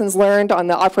early lessons learned on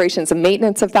the operations and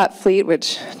maintenance of that fleet,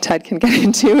 which Ted can get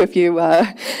into if you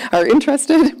are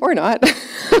interested or not.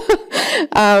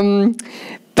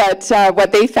 But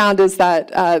what they found is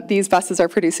that these buses are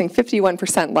producing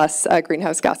 51% less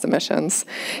greenhouse gas emissions.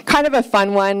 Kind of a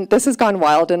fun one. This has gone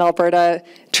wild in Alberta.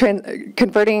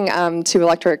 Converting to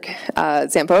electric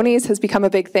Zambonis has become a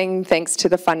big thing thanks to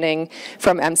the funding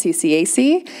from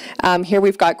MCCAC. Here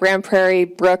we've got Grand Prairie,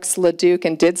 Brooks, Leduc,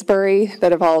 and Didsbury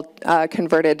that have all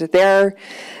converted their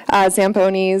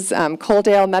Zambonis.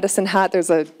 Coaldale, Medicine Hat, there's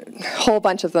a whole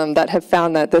bunch of them that have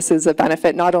found that this is a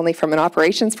benefit not only from an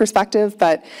operations perspective,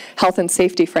 but health and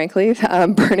safety, frankly.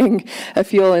 Burning a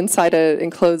fuel inside an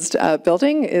enclosed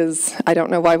building is, I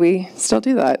don't know why we still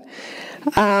do that.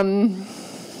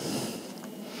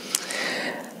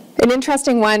 An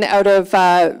interesting one out of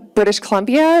British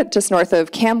Columbia, just north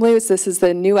of Kamloops. This is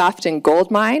the New Afton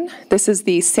Gold Mine. This is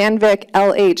the Sandvik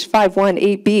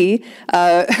LH518B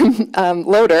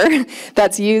loader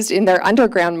that's used in their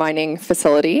underground mining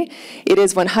facility. It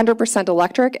is 100%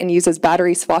 electric and uses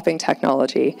battery swapping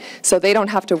technology. So they don't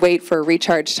have to wait for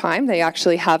recharge time. They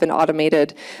actually have an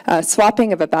automated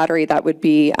swapping of a battery that would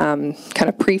be kind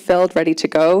of pre-filled, ready to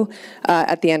go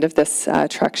at the end of this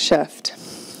truck shift.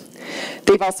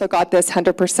 They've also got this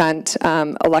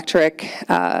 100% electric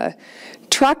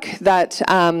truck that,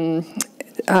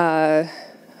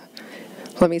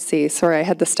 let me see, sorry, I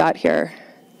had the stat here.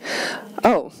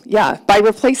 Oh, yeah, by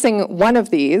replacing one of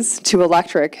these to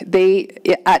electric, they,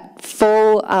 at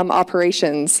full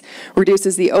operations,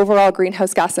 reduces the overall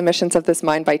greenhouse gas emissions of this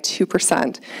mine by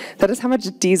 2%. That is how much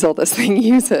diesel this thing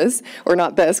uses, or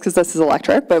not this, because this is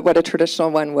electric, but what a traditional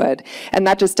one would. And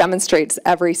that just demonstrates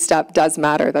every step does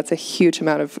matter. That's a huge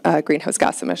amount of greenhouse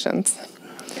gas emissions.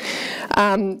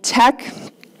 Tech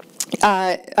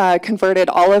converted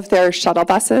all of their shuttle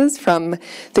buses from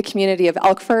the community of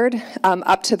Elkford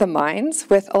up to the mines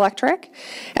with electric.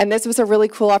 And this was a really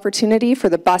cool opportunity for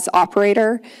the bus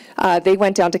operator. They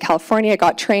went down to California,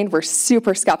 got trained, were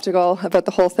super skeptical about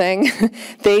the whole thing.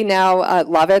 They now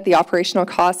love it. The operational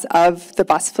costs of the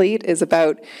bus fleet is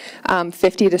about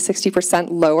 50 to 60%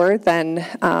 lower than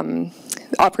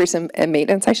operation and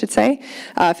maintenance, I should say,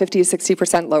 50 to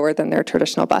 60% lower than their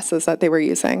traditional buses that they were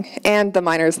using. And the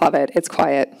miners love it. It's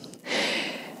quiet.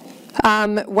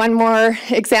 One more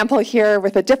example here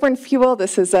with a different fuel.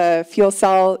 This is a fuel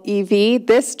cell EV.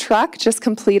 This truck just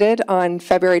completed on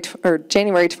January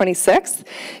 26th,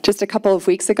 just a couple of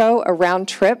weeks ago, a round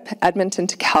trip Edmonton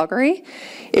to Calgary.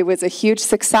 It was a huge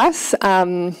success.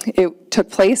 It took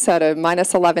place at a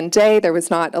 -11 day. There was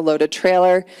not a loaded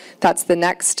trailer. That's the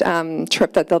next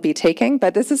trip that they'll be taking.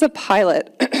 But this is a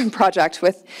pilot project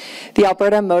with the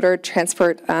Alberta Motor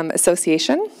Transport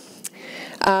Association.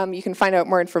 You can find out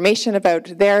more information about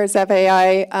their ZEV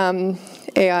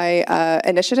AI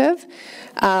initiative.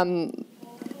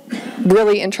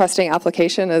 Really interesting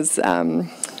application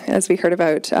as we heard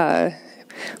about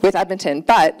with Edmonton.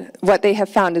 But what they have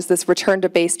found is this return to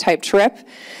base type trip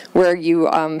where you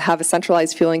have a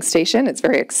centralized fueling station. It's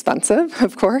very expensive,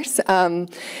 of course.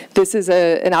 This is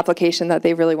an application that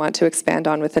they really want to expand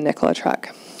on with the Nikola truck.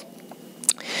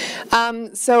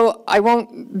 So I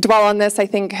won't dwell on this. I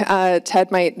think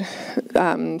Ted might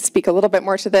speak a little bit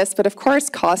more to this, but of course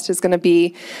cost is going to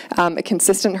be a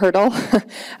consistent hurdle.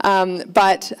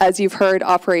 But as you've heard,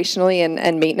 operationally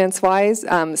and maintenance-wise,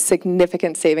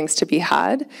 significant savings to be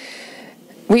had.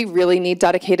 We really need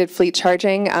dedicated fleet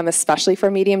charging, especially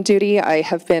for medium duty. I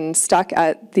have been stuck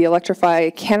at the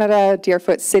Electrify Canada,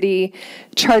 Deerfoot City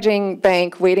charging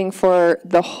bank waiting for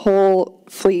the whole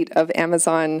fleet of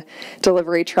Amazon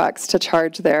delivery trucks to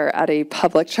charge there at a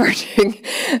public charging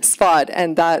spot,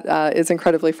 and that is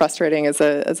incredibly frustrating as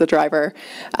a driver.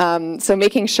 So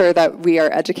making sure that we are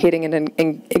educating and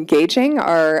engaging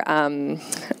our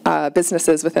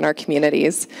businesses within our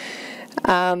communities.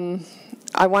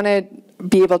 I want to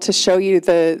be able to show you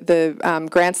the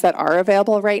grants that are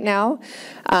available right now.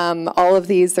 All of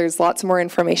these, there's lots more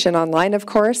information online, of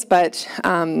course, but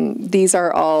these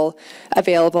are all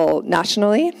available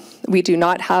nationally. We do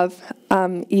not have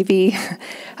EV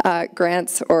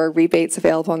grants or rebates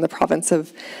available in the province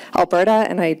of Alberta,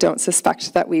 and I don't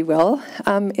suspect that we will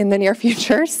in the near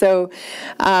future. So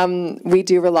we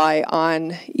do rely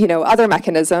on, other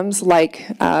mechanisms like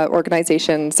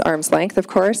organizations, Arm's Length, of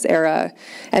course. ERA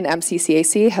and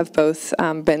MCCAC have both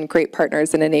been great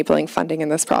partners in enabling funding in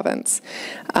this province.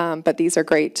 But these are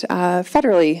great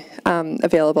federally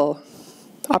available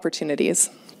opportunities.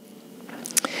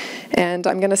 And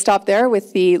I'm going to stop there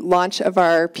with the launch of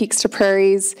our Peaks to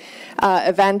Prairies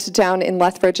event down in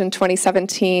Lethbridge in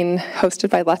 2017, hosted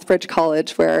by Lethbridge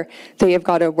College, where they have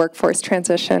got a workforce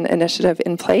transition initiative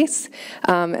in place.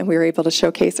 And we were able to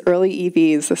showcase early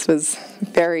EVs. This was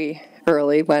very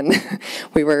early when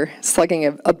we were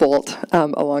slugging a bolt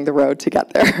along the road to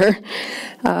get there.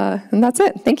 And that's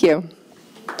it. Thank you.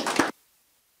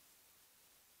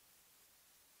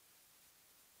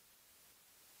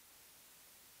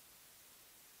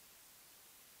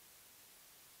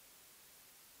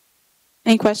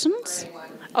 Any questions?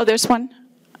 Oh, there's one.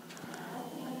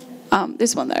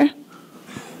 There's one there.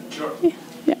 Sure.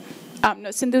 Yeah.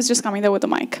 No, Sindhu's just coming there with the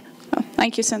mic. Oh,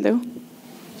 thank you, Sindhu.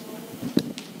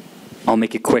 I'll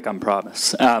make it quick, I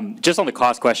promise. Just on the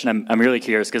cost question, I'm really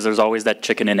curious because there's always that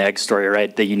chicken and egg story,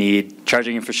 right? That you need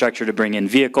charging infrastructure to bring in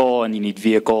vehicle, and you need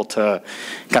vehicle to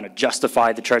kind of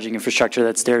justify the charging infrastructure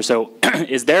that's there. So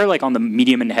is there, like, on the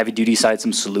medium and heavy duty side,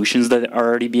 some solutions that are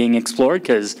already being explored?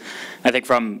 Because I think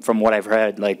from what I've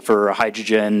read, like for a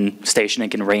hydrogen station,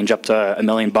 it can range up to $1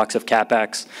 million of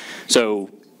CapEx. So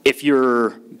if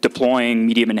you're deploying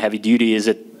medium and heavy duty, is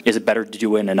it is it better to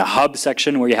do it in a hub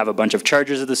section where you have a bunch of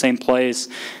chargers at the same place?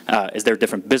 Is there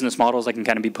different business models that can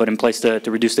kind of be put in place to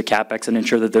reduce the capex and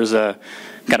ensure that there's a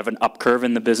kind of an up curve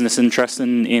in the business interest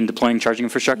in deploying charging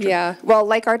infrastructure? Yeah, well,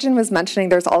 like Arjun was mentioning,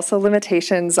 there's also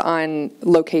limitations on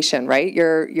location, right?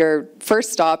 Your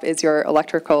first stop is your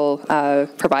electrical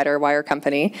provider, wire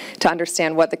company, to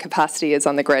understand what the capacity is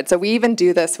on the grid. So we even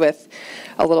do this with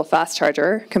a little fast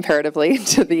charger comparatively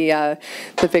to the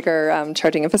bigger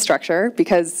charging infrastructure,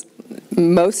 because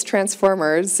most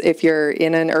transformers, if you're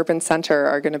in an urban center,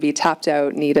 are going to be tapped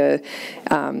out,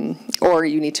 or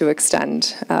you need to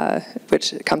extend,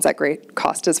 which comes at great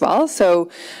cost as well. So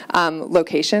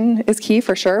location is key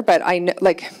for sure, but I know,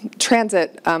 like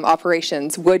transit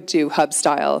operations would do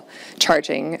hub-style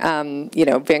charging.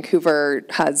 Vancouver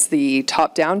has the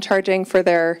top-down charging for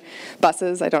their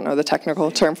buses. I don't know the technical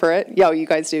term for it. Yeah, you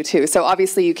guys do too. So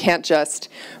obviously you can't just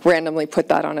randomly put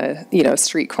that on a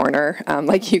street corner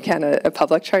like you can a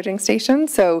public charging station.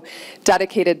 So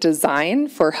dedicated design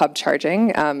for hub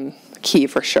charging, key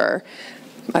for sure.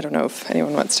 I don't know if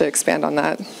anyone wants to expand on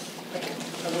that.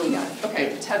 Yeah.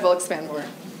 Okay, Ted will expand more.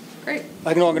 Great.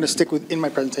 I know I'm going to stick in my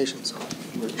presentation. So.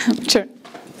 Sure.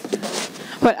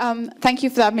 Well, thank you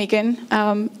for that, Megan.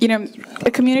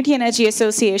 The Community Energy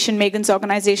Association, Megan's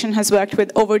organization, has worked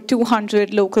with over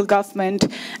 200 local government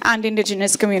and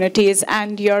Indigenous communities,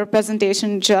 and your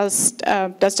presentation just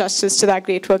does justice to that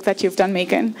great work that you've done,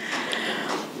 Megan.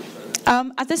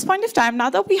 At this point of time, now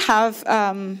that we have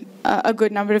a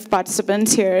good number of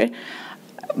participants here,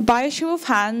 by a show of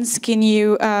hands, can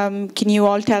you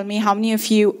all tell me how many of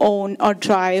you own or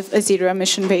drive a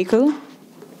zero-emission vehicle?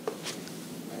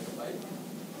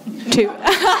 2.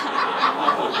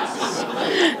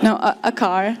 No, a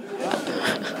car.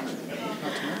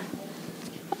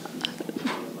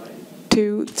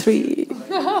 2, 3,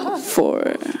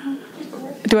 4.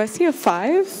 Do I see a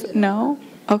 5? No.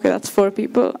 Okay, that's 4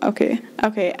 people. Okay.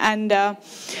 And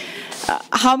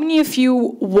how many of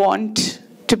you want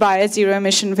to buy a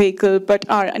zero-emission vehicle but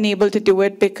are unable to do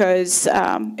it because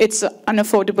it's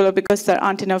unaffordable or because there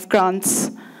aren't enough grants?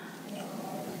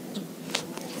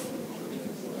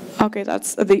 Okay,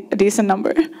 that's a decent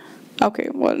number. Okay,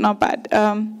 well, not bad.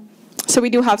 So we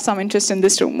do have some interest in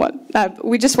this room.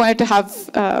 We just wanted to have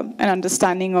an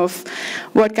understanding of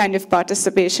what kind of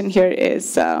participation here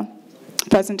is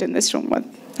present in this room. Well,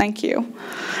 thank you.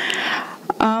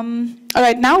 All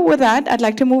right, now with that, I'd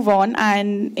like to move on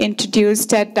and introduce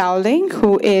Ted Dowling,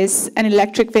 who is an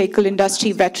electric vehicle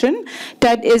industry veteran.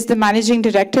 Ted is the managing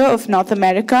director of North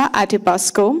America at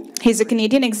Ebusco. He's a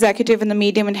Canadian executive in the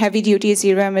medium and heavy-duty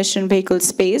zero-emission vehicle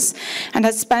space and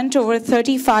has spent over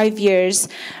 35 years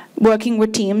working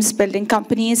with teams building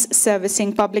companies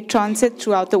servicing public transit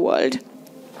throughout the world.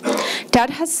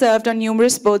 Ted has served on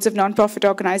numerous boards of nonprofit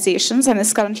organizations and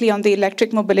is currently on the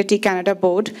Electric Mobility Canada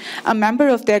Board, a member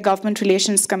of their Government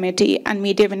Relations Committee and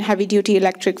Medium and Heavy-Duty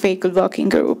Electric Vehicle Working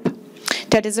Group.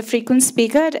 Ted is a frequent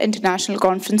speaker at international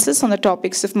conferences on the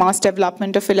topics of mass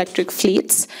development of electric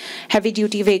fleets,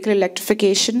 heavy-duty vehicle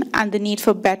electrification, and the need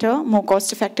for better, more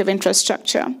cost-effective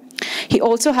infrastructure. He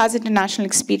also has international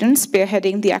experience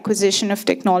spearheading the acquisition of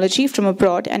technology from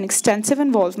abroad and extensive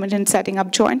involvement in setting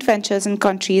up joint ventures in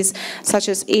countries such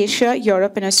as Asia,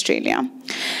 Europe, and Australia.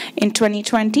 In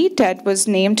 2020, Ted was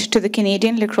named to the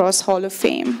Canadian Lacrosse Hall of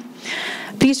Fame.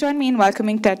 Please join me in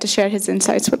welcoming Ted to share his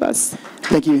insights with us.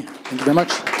 Thank you. Thank you very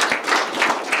much.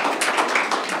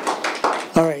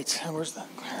 All right. Where's that?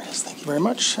 There it is. Thank you very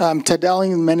much. I'm Ted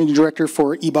Dowling, the Managing Director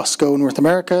for Ebusco North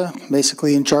America,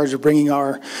 basically in charge of bringing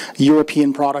our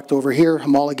European product over here,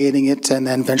 homologating it, and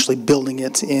then eventually building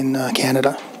it in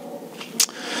Canada.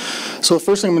 So the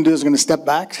first thing I'm going to do is I'm going to step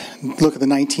back, look at the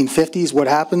 1950s, what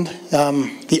happened.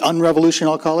 The unrevolution,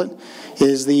 I'll call it,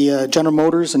 is the General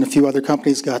Motors and a few other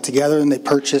companies got together and they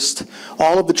purchased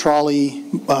all of the trolley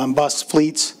bus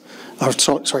fleets,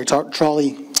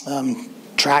 trolley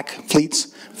track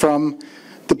fleets from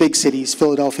the big cities.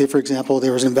 Philadelphia, for example,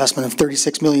 there was an investment of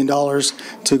 $36 million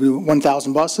to do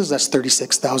 1,000 buses. That's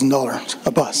 $36,000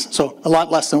 a bus. So a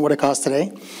lot less than what it costs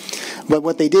today. But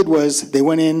what they did was they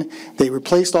went in, they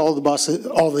replaced all the buses,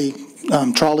 all the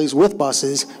trolleys with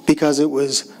buses because it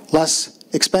was less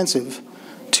expensive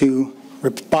to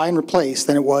buy and replace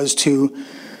than it was to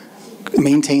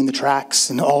maintain the tracks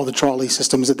and all the trolley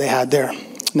systems that they had there.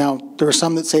 Now, there are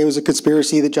some that say it was a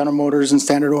conspiracy that General Motors and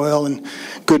Standard Oil and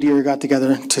Goodyear got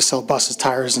together to sell buses,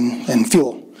 tires, and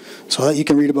fuel. So you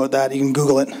can read about that, you can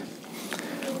Google it.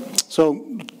 So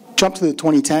jump to the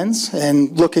 2010s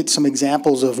and look at some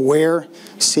examples of where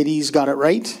cities got it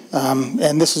right.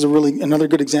 And this is another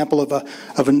good example of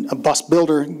a bus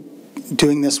builder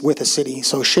doing this with a city.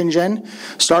 So Shenzhen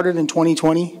started in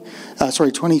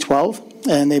 2012,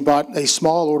 and they bought a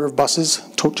small order of buses,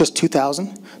 just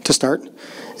 2,000 to start.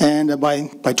 And by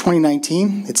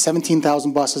 2019, it's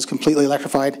 17,000 buses completely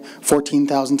electrified,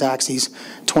 14,000 taxis,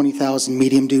 20,000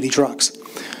 medium-duty trucks.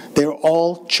 They were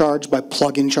all charged by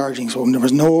plug-in charging, so there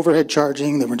was no overhead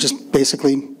charging. They were just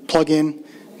basically plug in,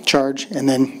 charge, and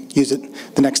then use it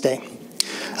the next day.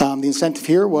 The incentive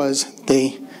here was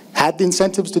they had the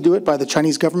incentives to do it by the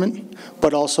Chinese government,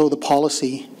 but also the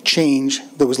policy change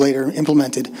that was later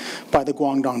implemented by the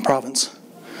Guangdong province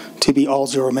to be all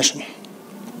zero emission.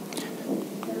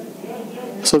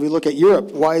 So if we look at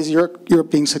Europe, why is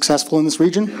Europe being successful in this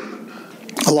region?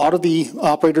 A lot of the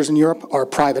operators in Europe are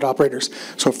private operators,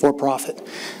 so for profit.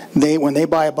 When they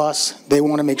buy a bus, they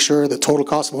want to make sure the total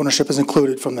cost of ownership is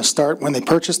included from the start when they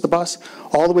purchase the bus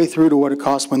all the way through to what it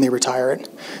costs when they retire it.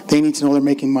 They need to know they're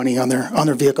making money on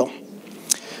their vehicle.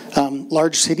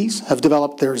 Large cities have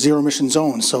developed their zero emission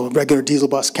zones, so a regular diesel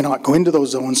bus cannot go into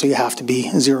those zones, so you have to be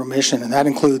zero emission, and that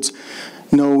includes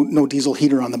no diesel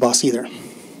heater on the bus either.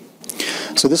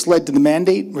 So this led to the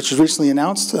mandate, which was recently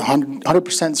announced,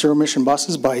 100% zero-emission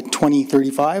buses by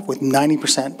 2035 with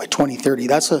 90% by 2030.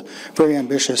 That's a very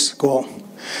ambitious goal.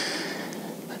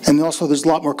 And also there's a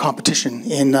lot more competition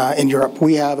in Europe.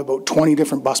 We have about 20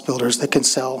 different bus builders that can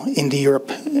sell into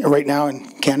Europe. Right now in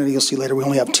Canada, you'll see later, we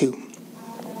only have 2.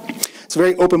 It's a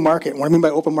very open market. What I mean by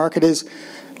open market is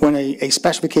when a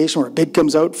specification or a bid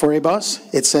comes out for a bus,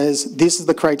 it says, this is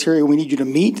the criteria we need you to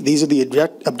meet, these are the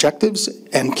objectives,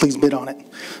 and please bid on it.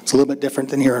 It's a little bit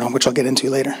different than here, which I'll get into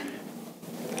later.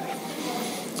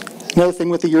 Another thing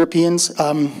with the Europeans,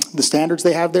 the standards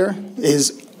they have there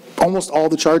is almost all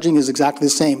the charging is exactly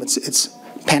the same. It's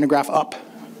pantograph up.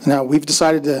 Now, we've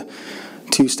decided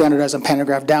to standardize on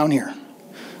pantograph down here.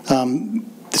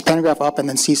 This pantograph up and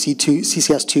then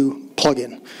CCS2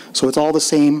 plug-in. So it's all the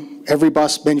same. Every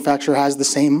bus manufacturer has the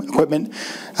same equipment.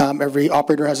 Every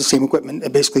operator has the same equipment.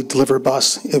 It basically deliver a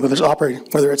bus,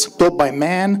 whether it's built by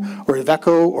MAN or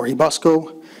Iveco or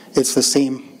Ebusco, it's the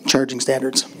same charging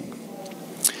standards.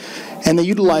 And they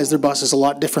utilize their buses a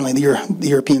lot differently than the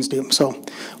Europeans do. So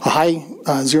a high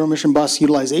zero-emission bus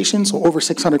utilization, so over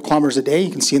 600 kilometers a day.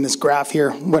 You can see in this graph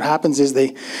here, what happens is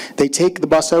they take the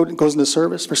bus out, it goes into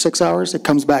service for 6 hours, it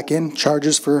comes back in,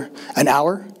 charges for an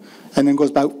hour, and then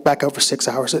goes back out for 6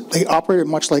 hours. They operate it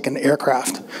much like an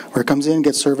aircraft, where it comes in,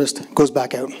 gets serviced, goes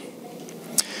back out.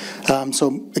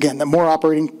 So again, the more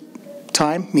operating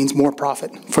time means more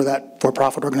profit for that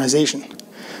for-profit organization.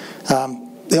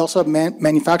 They also have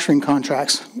manufacturing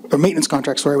contracts, or maintenance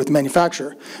contracts, sorry, with the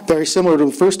manufacturer. Very similar to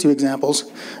the first 2 examples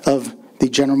of the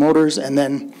General Motors and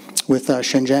then with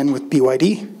Shenzhen with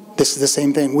BYD. This is the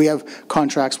same thing. We have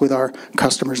contracts with our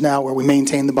customers now where we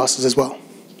maintain the buses as well.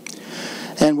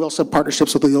 And we also have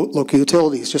partnerships with the local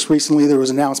utilities. Just recently there was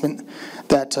an announcement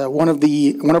that one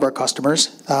of our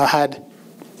customers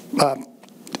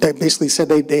basically said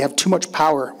they have too much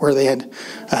power where they had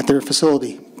at their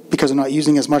facility, because they're not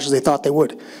using as much as they thought they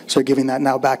would. So they're giving that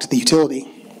now back to the utility.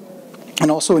 And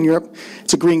also in Europe,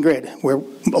 it's a green grid, where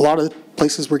a lot of the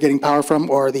places we're getting power from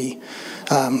are the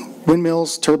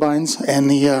windmills, turbines,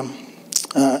 and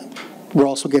we're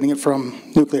also getting it from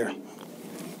nuclear.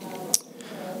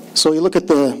 So you look at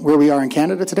where we are in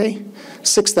Canada today,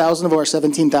 6,000 of our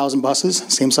 17,000 buses,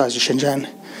 same size as Shenzhen,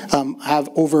 have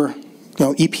over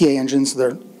EPA engines.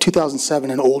 They're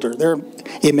 2007 and older. They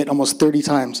emit almost 30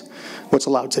 times what's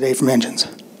allowed today from engines.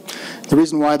 The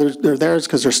reason why they're there is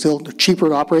because they're cheaper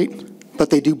to operate, but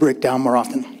they do break down more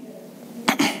often.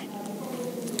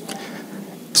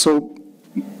 So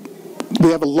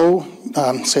we have a low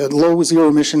zero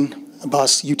emission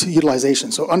bus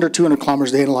utilization, so under 200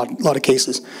 kilometers a day in a lot of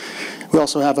cases. We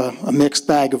also have a mixed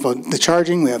bag of the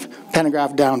charging. We have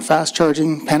pantograph down fast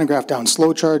charging, pantograph down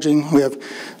slow charging. We have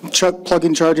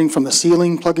plug-in charging from the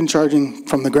ceiling, plug-in charging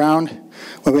from the ground.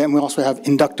 And we also have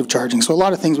inductive charging. So a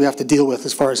lot of things we have to deal with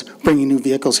as far as bringing new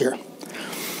vehicles here.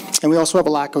 And we also have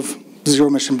a lack of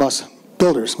zero-emission bus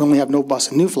builders. We only have no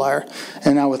bus in New Flyer.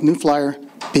 And now with New Flyer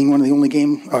being one of the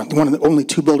only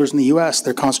 2 builders in the U.S.,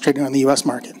 they're concentrating on the U.S.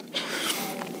 market.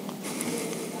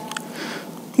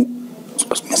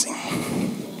 What's missing?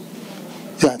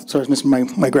 Yeah, sorry, I was missing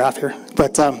my graph here.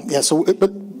 But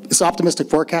but it's an optimistic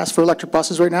forecast for electric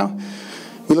buses right now.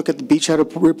 We look at the Beachhead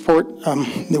report,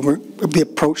 the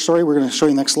approach, we're going to show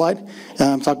you the next slide.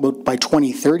 Talk about by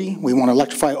 2030, we want to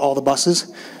electrify all the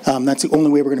buses. That's the only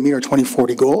way we're going to meet our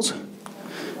 2040 goals.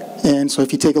 And so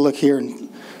if you take a look here,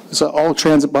 so all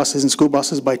transit buses and school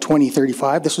buses by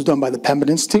 2035, this was done by the Pembina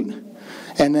Institute.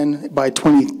 And then by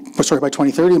 2030,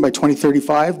 2030, and by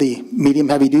 2035, the medium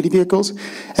heavy-duty vehicles,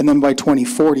 and then by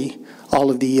 2040, all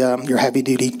of the your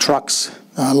heavy-duty trucks,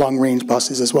 long-range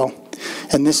buses as well.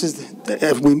 And this is,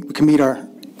 we can meet our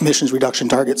emissions reduction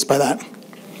targets by that.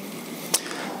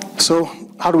 So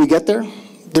how do we get there?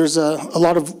 There's a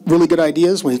lot of really good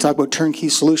ideas when you talk about turnkey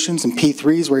solutions and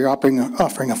P3s, where you're offering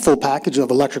a full package of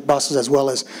electric buses as well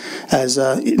as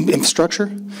infrastructure.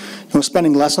 You know,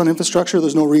 spending less on infrastructure,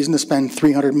 there's no reason to spend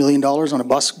 $300 million on a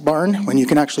bus barn when you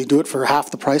can actually do it for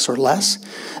half the price or less.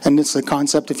 And it's a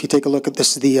concept, if you take a look at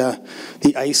this, the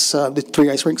 3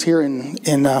 ice rinks here in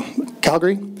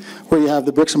Calgary, where you have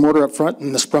the bricks and mortar up front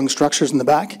and the sprung structures in the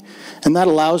back. And that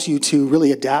allows you to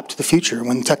really adapt to the future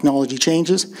when technology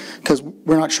changes, because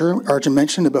we're not sure, Arjun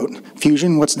mentioned about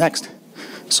fusion, what's next.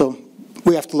 So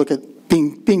we have to look at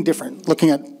being different, looking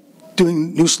at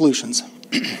doing new solutions.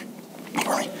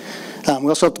 We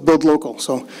also have to build local,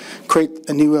 so create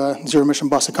a new zero-emission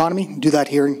bus economy, do that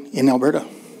here in Alberta.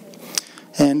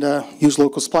 And use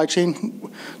local supply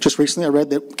chain. Just recently I read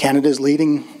that Canada is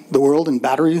leading the world in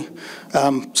battery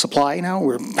supply now.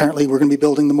 Apparently we're going to be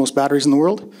building the most batteries in the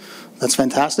world. That's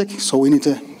fantastic, so we need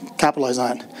to capitalize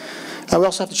on it. We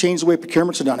also have to change the way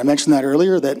procurements are done. I mentioned that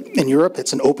earlier, that in Europe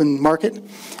it's an open market.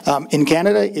 In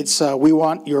Canada, it's we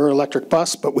want your electric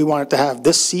bus, but we want it to have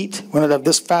this seat, we want it to have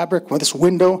this fabric, this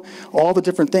window, all the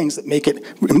different things that make it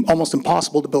almost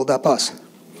impossible to build that bus.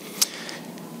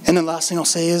 And then last thing I'll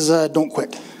say is don't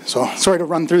quit. So sorry to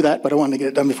run through that, but I wanted to get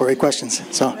it done before any questions.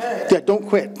 So yeah, don't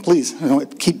quit, please. You know,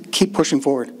 keep pushing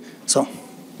forward. So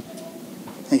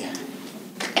thank you.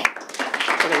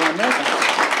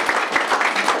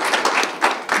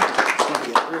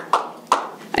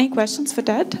 Any questions for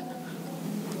Ted?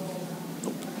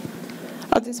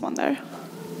 Oh, there's one there.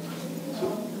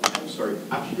 I'm sorry.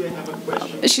 Actually, I have a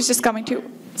question. She's just coming to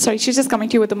you. Sorry, she's just coming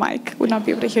to you with the mic. Would not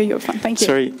be able to hear you up front. Thank you.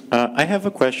 Sorry, I have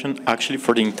a question actually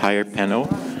for the entire panel.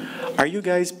 Are you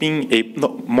guys being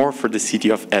able, more for the city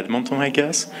of Edmonton, I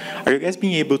guess, are you guys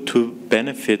being able to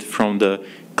benefit from the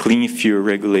clean fuel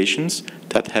regulations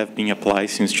that have been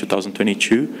applied since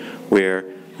 2022, where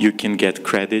you can get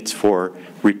credits for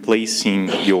replacing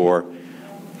your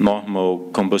normal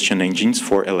combustion engines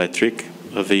for electric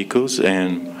vehicles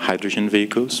and hydrogen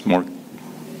vehicles, more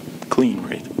clean,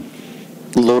 right?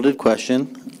 Loaded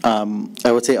question.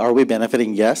 I would say, are we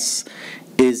benefiting? Yes.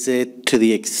 Is it to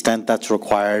the extent that's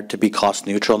required to be cost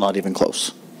neutral? Not even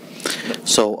close.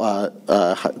 So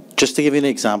just to give you an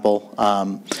example,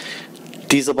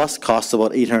 diesel bus costs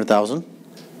about $800,000.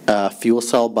 Fuel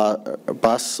cell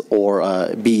bus or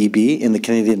BEB in the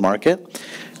Canadian market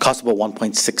costs about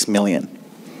 $1.6 million.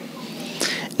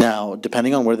 Now,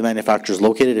 depending on where the manufacturer is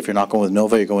located, if you're not going with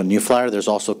Nova, you're going with New Flyer, there's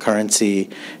also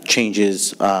currency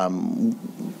changes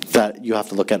that you have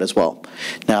to look at as well.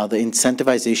 Now, the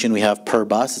incentivization we have per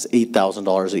bus is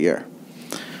 $8,000 a year.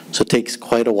 So it takes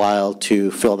quite a while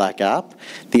to fill that gap.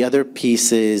 The other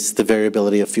piece is the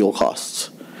variability of fuel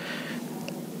costs.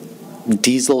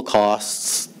 Diesel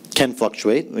costs can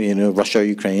fluctuate, you know, Russia,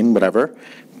 Ukraine, whatever,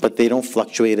 but they don't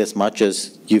fluctuate as much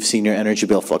as you've seen your energy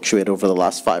bill fluctuate over the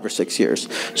last 5 or 6 years.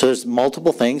 So there's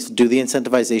multiple things. Do the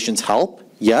incentivizations help?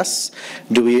 Yes.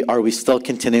 Are we still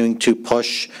continuing to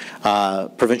push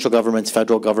provincial governments,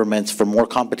 federal governments for more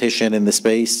competition in the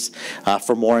space,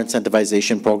 for more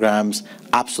incentivization programs?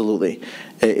 Absolutely.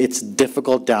 It's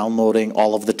difficult downloading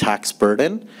all of the tax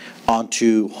burden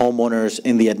onto homeowners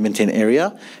in the Edmonton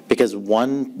area, because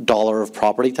 $1 of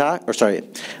property tax, or sorry,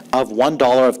 of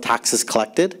 $1 of taxes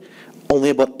collected, only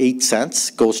about 8 cents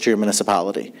goes to your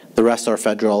municipality. The rest are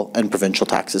federal and provincial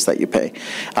taxes that you pay.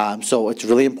 So it's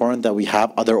really important that we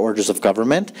have other orders of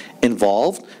government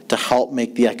involved to help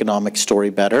make the economic story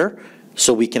better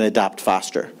so we can adapt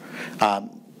faster.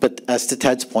 But as to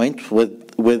Ted's point,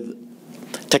 with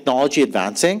technology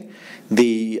advancing,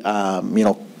 the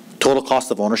total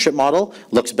cost of ownership model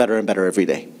looks better and better every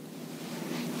day.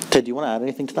 Ted, do you want to add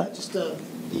anything to that? Just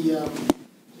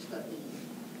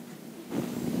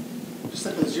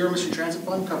that the zero emission transit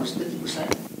fund covers 50% of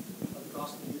the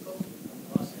cost of the vehicle,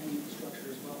 cost and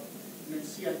infrastructure as well. And then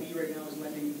CIB right now is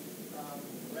lending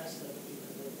the rest of the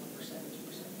 1% or 2%.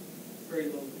 Very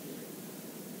low.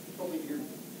 Hopefully you're.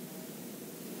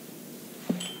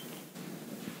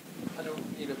 I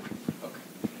don't need it. Okay.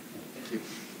 Thank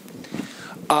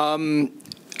you.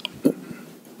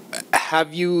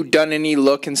 Have you done any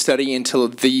look and study into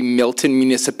the Milton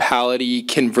Municipality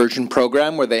conversion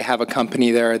program, where they have a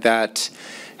company there that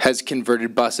has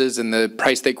converted buses, and the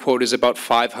price they quote is about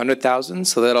 $500,000,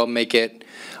 so that'll make it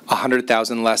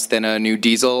 $100,000 less than a new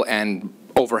diesel and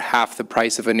over half the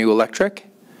price of a new electric?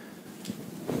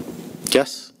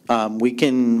 Yes. We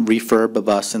can refurb a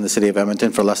bus in the city of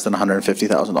Edmonton for less than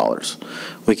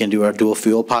 $150,000. We can do our dual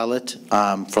fuel pilot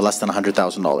for less than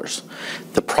 $100,000.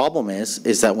 The problem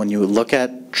is that when you look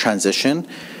at transition,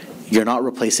 you're not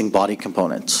replacing body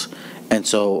components. And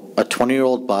so a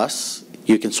 20-year-old bus,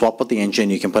 you can swap out the engine,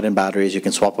 you can put in batteries, you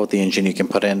can swap out the engine, you can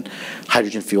put in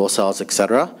hydrogen fuel cells,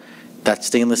 etc. That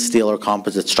stainless steel or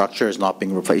composite structure is not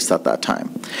being replaced at that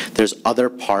time. There's other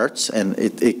parts, and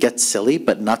it gets silly,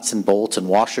 but nuts and bolts and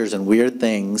washers and weird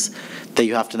things that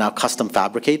you have to now custom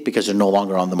fabricate because they're no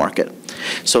longer on the market.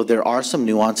 So there are some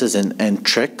nuances and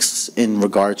tricks in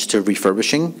regards to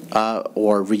refurbishing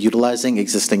or reutilizing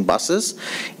existing buses.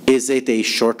 Is it a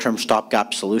short-term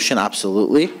stopgap solution?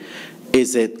 Absolutely.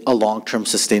 Is it a long-term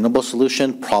sustainable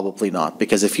solution? Probably not,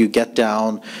 because if you get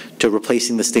down to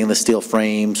replacing the stainless steel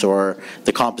frames or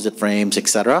the composite frames, et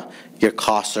cetera, your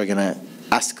costs are going to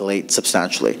escalate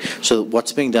substantially. So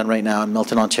what's being done right now in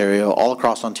Milton, Ontario, all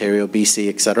across Ontario, BC,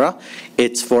 et cetera,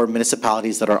 it's for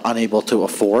municipalities that are unable to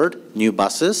afford new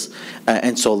buses.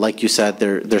 And so, like you said,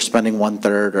 they're spending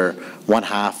 1/3 or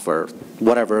 1/2 or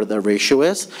whatever the ratio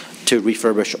is to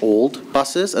refurbish old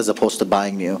buses as opposed to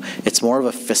buying new. It's more of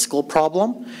a fiscal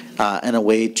problem and a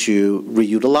way to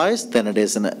reutilize than it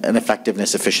is an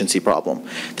effectiveness efficiency problem.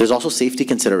 There's also safety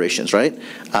considerations, right?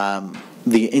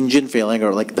 The engine failing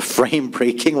or like the frame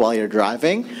breaking while you're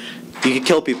driving, you could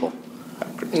kill people.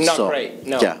 Not great,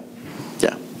 no. Yeah,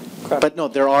 yeah. But no,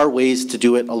 there are ways to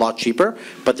do it a lot cheaper,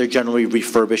 but they're generally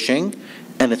refurbishing,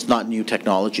 and it's not new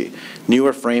technology.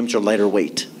 Newer frames are lighter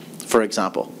weight, for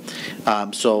example.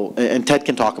 And Ted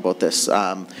can talk about this,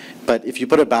 but if you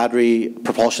put a battery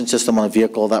propulsion system on a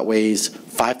vehicle that weighs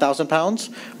 5,000 pounds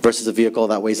versus a vehicle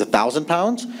that weighs 1,000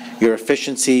 pounds, your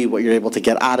efficiency, what you're able to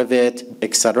get out of it,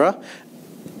 et cetera,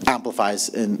 amplifies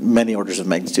in many orders of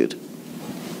magnitude.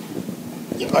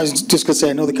 I was just going to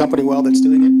say, I know the company well that's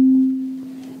doing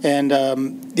it. And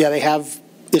yeah, they have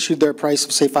issued their price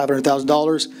of, say,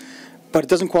 $500,000, but it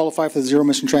doesn't qualify for the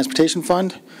zero-emission transportation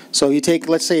fund. So you take,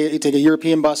 let's say you take a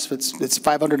European bus, it's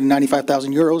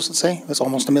 595,000 euros, let's say, that's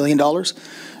almost $1 million,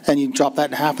 and you drop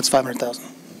that in half, it's 500,000.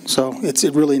 So it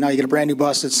really, now you get a brand new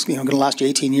bus, it's going to last you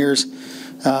 18 years.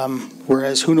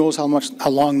 Whereas who knows how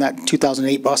long that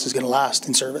 2008 bus is going to last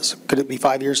in service. Could it be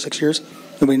 5 years, 6 years?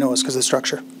 Nobody knows because of the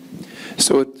structure.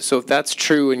 So if that's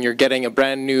true and you're getting a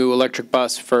brand new electric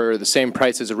bus for the same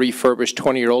price as a refurbished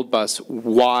 20-year-old bus,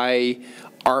 why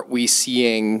aren't we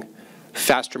seeing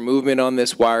faster movement on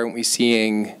this? Why aren't we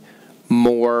seeing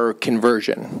more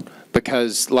conversion?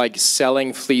 Because like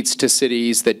selling fleets to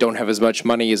cities that don't have as much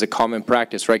money is a common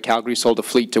practice, right? Calgary sold a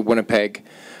fleet to Winnipeg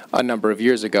a number of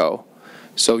years ago.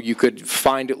 So you could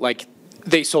find it, like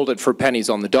they sold it for pennies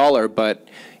on the dollar, but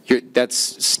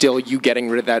that's still you getting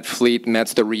rid of that fleet, and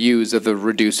that's the reuse of the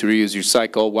reduce, reuse,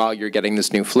 recycle while you're getting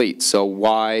this new fleet. So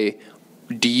why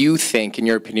do you think, in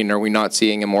your opinion, are we not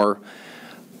seeing a more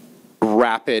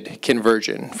rapid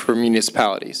conversion for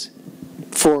municipalities?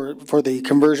 For the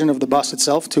conversion of the bus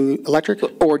itself to electric?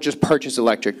 Or just purchase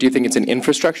electric? Do you think it's an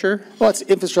infrastructure? Well,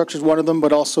 infrastructure is one of them,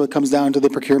 but also it comes down to the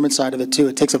procurement side of it too.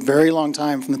 It takes a very long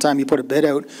time from the time you put a bid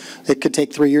out. It could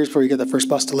take 3 years before you get the first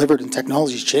bus delivered, and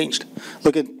technology's changed.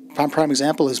 Look at, prime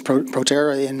example is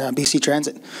Proterra in BC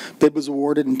Transit. Bid was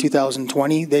awarded in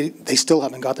 2020. They still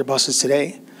haven't got their buses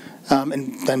today.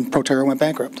 And then Proterra went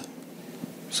bankrupt.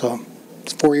 So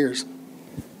it's 4 years.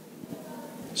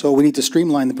 So we need to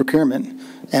streamline the procurement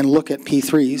and look at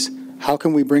P3s. How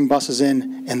can we bring buses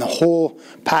in and the whole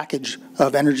package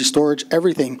of energy storage,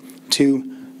 everything,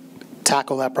 to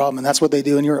tackle that problem? And that's what they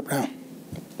do in Europe now.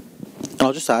 And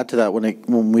I'll just add to that,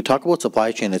 when we talk about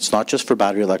supply chain, it's not just for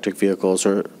battery electric vehicles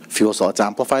or fuel cell, it's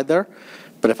amplified there.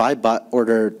 But if I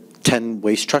order 10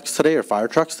 waste trucks today or fire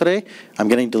trucks today, I'm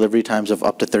getting delivery times of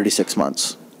up to 36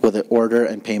 months with an order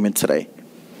and payment today.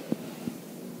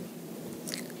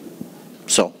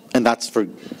 So, and that's for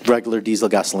regular diesel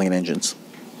gasoline engines.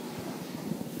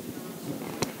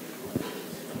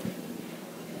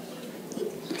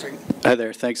 Hi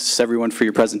there. Thanks everyone for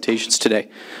your presentations today.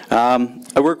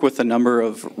 I work with a number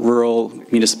of rural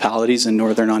municipalities in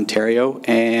Northern Ontario,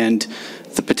 and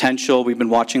the potential, we've been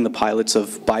watching the pilots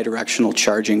of bidirectional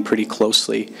charging pretty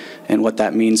closely and what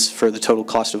that means for the total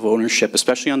cost of ownership,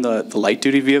 especially on the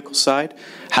light-duty vehicle side.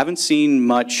 Haven't seen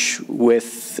much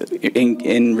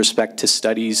in respect to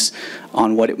studies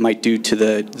on what it might do to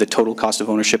the total cost of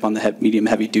ownership on the medium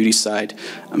heavy-duty side.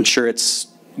 I'm sure it's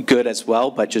good as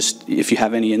well, but just if you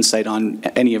have any insight on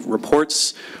any of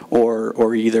reports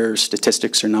or either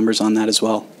statistics or numbers on that as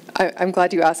well. I'm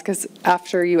glad you asked, because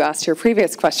after you asked your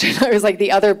previous question, I was like,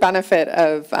 the other benefit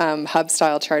of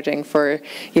hub-style charging for,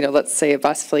 let's say a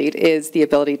bus fleet is the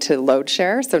ability to load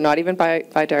share. So not even by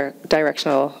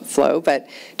directional flow, but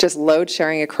just load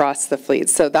sharing across the fleet.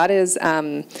 So that is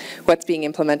what's being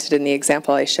implemented in the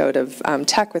example I showed of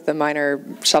tech with the minor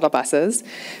shuttle buses.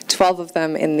 12 of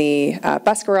them in the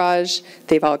bus garage.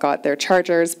 They've all got their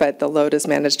chargers, but the load is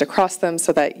managed across them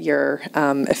so that you're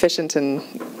efficient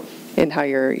in how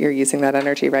you're using that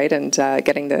energy, right, and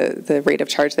getting the rate of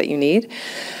charge that you need.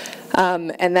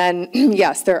 And then,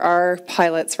 yes, there are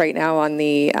pilots right now on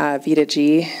the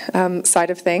V2G side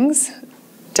of things.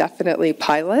 Definitely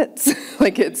pilots,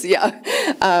 like it's, yeah.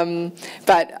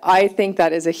 But I think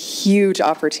that is a huge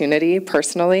opportunity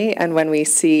personally, and when we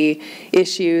see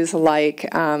issues like,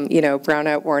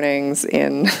 brownout warnings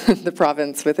in the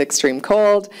province with extreme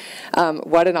cold,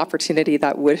 what an opportunity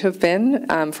that would have been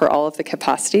for all of the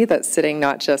capacity that's sitting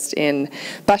not just in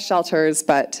bus shelters,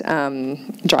 but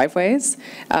driveways.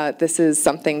 This is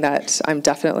something that I'm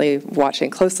definitely watching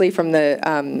closely from the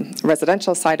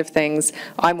residential side of things.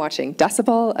 I'm watching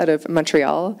Decibel out of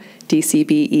Montreal,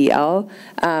 DCBEL,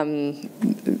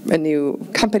 a new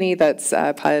company that's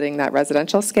piloting that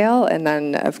residential scale. And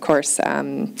then, of course,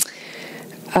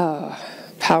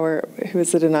 Power, who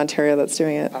is it in Ontario that's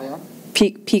doing it?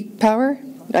 Peak Power?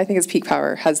 I think it's Peak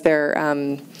Power, has their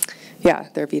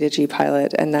their V2G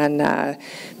pilot. And then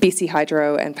BC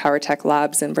Hydro and Power Tech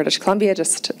Labs in British Columbia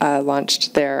just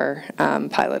launched their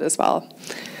pilot as well.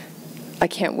 I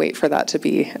can't wait for that to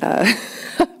be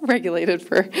regulated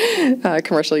for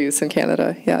commercial use in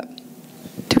Canada. Yeah.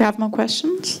 Do we have more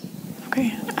questions?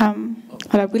 Okay.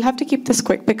 All right, we'll have to keep this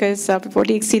quick because we've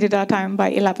already exceeded our time by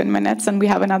 11 minutes and we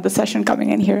have another session coming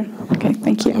in here. Okay,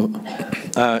 thank you.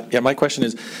 My question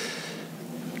is,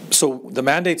 so the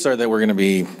mandates are that we're going to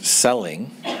be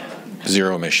selling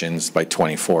zero emissions by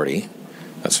 2040.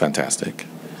 That's fantastic.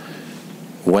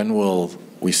 When will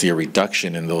we see a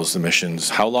reduction in those emissions?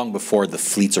 How long before the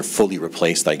fleets are fully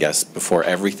replaced, I guess, before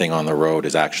everything on the road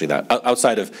is actually that,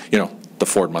 outside of, the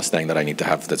Ford Mustang that I need to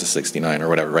have that's a 69 or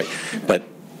whatever, right? But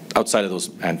outside of those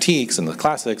antiques and the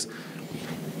classics,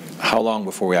 how long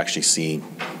before we actually see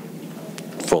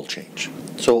full change?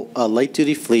 So a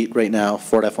light-duty fleet right now,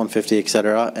 Ford F-150, et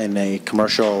cetera, in a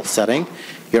commercial setting,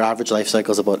 your average life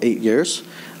cycle is about 8 years.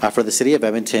 For the city of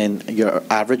Edmonton, your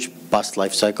average bus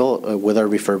life cycle with our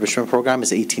refurbishment program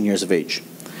is 18 years of age.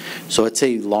 So it's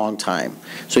a long time.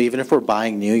 So even if we're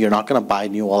buying new, you're not going to buy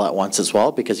new all at once as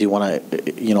well, because you want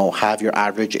to, have your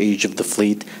average age of the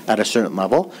fleet at a certain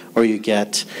level, or you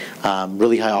get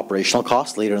really high operational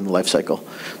costs later in the life cycle.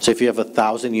 So if you have a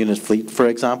 1,000-unit fleet, for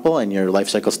example, and your life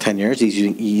cycle is 10 years,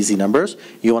 easy numbers,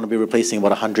 you want to be replacing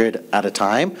about 100 at a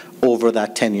time over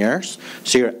that 10 years.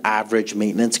 So your average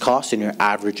maintenance cost and your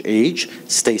average age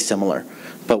stay similar,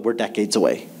 but we're decades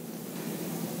away.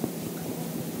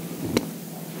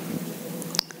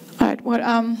 All right,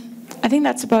 well, I think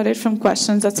that's about it from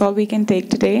questions. That's all we can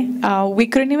take today. We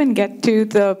couldn't even get to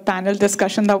the panel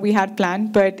discussion that we had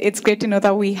planned, but it's great to know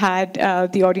that we had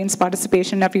the audience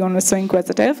participation. Everyone was so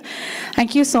inquisitive.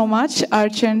 Thank you so much,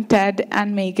 Archon, Ted,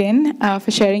 and Megan,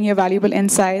 for sharing your valuable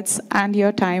insights and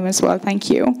your time as well. Thank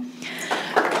you.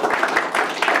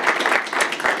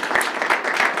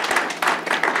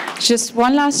 Just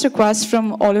one last request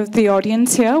from all of the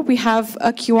audience here. We have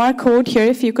a QR code here.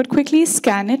 If you could quickly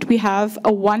scan it, we have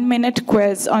a 1-minute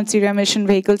quiz on zero-emission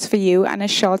vehicles for you and a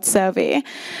short survey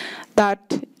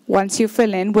that, once you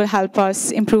fill in, will help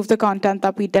us improve the content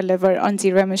that we deliver on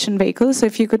zero-emission vehicles. So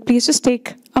if you could please just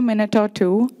take a minute or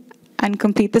two and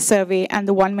complete the survey and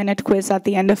the 1-minute quiz at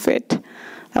the end of it,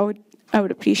 I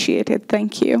would appreciate it.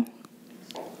 Thank you.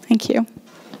 Thank you.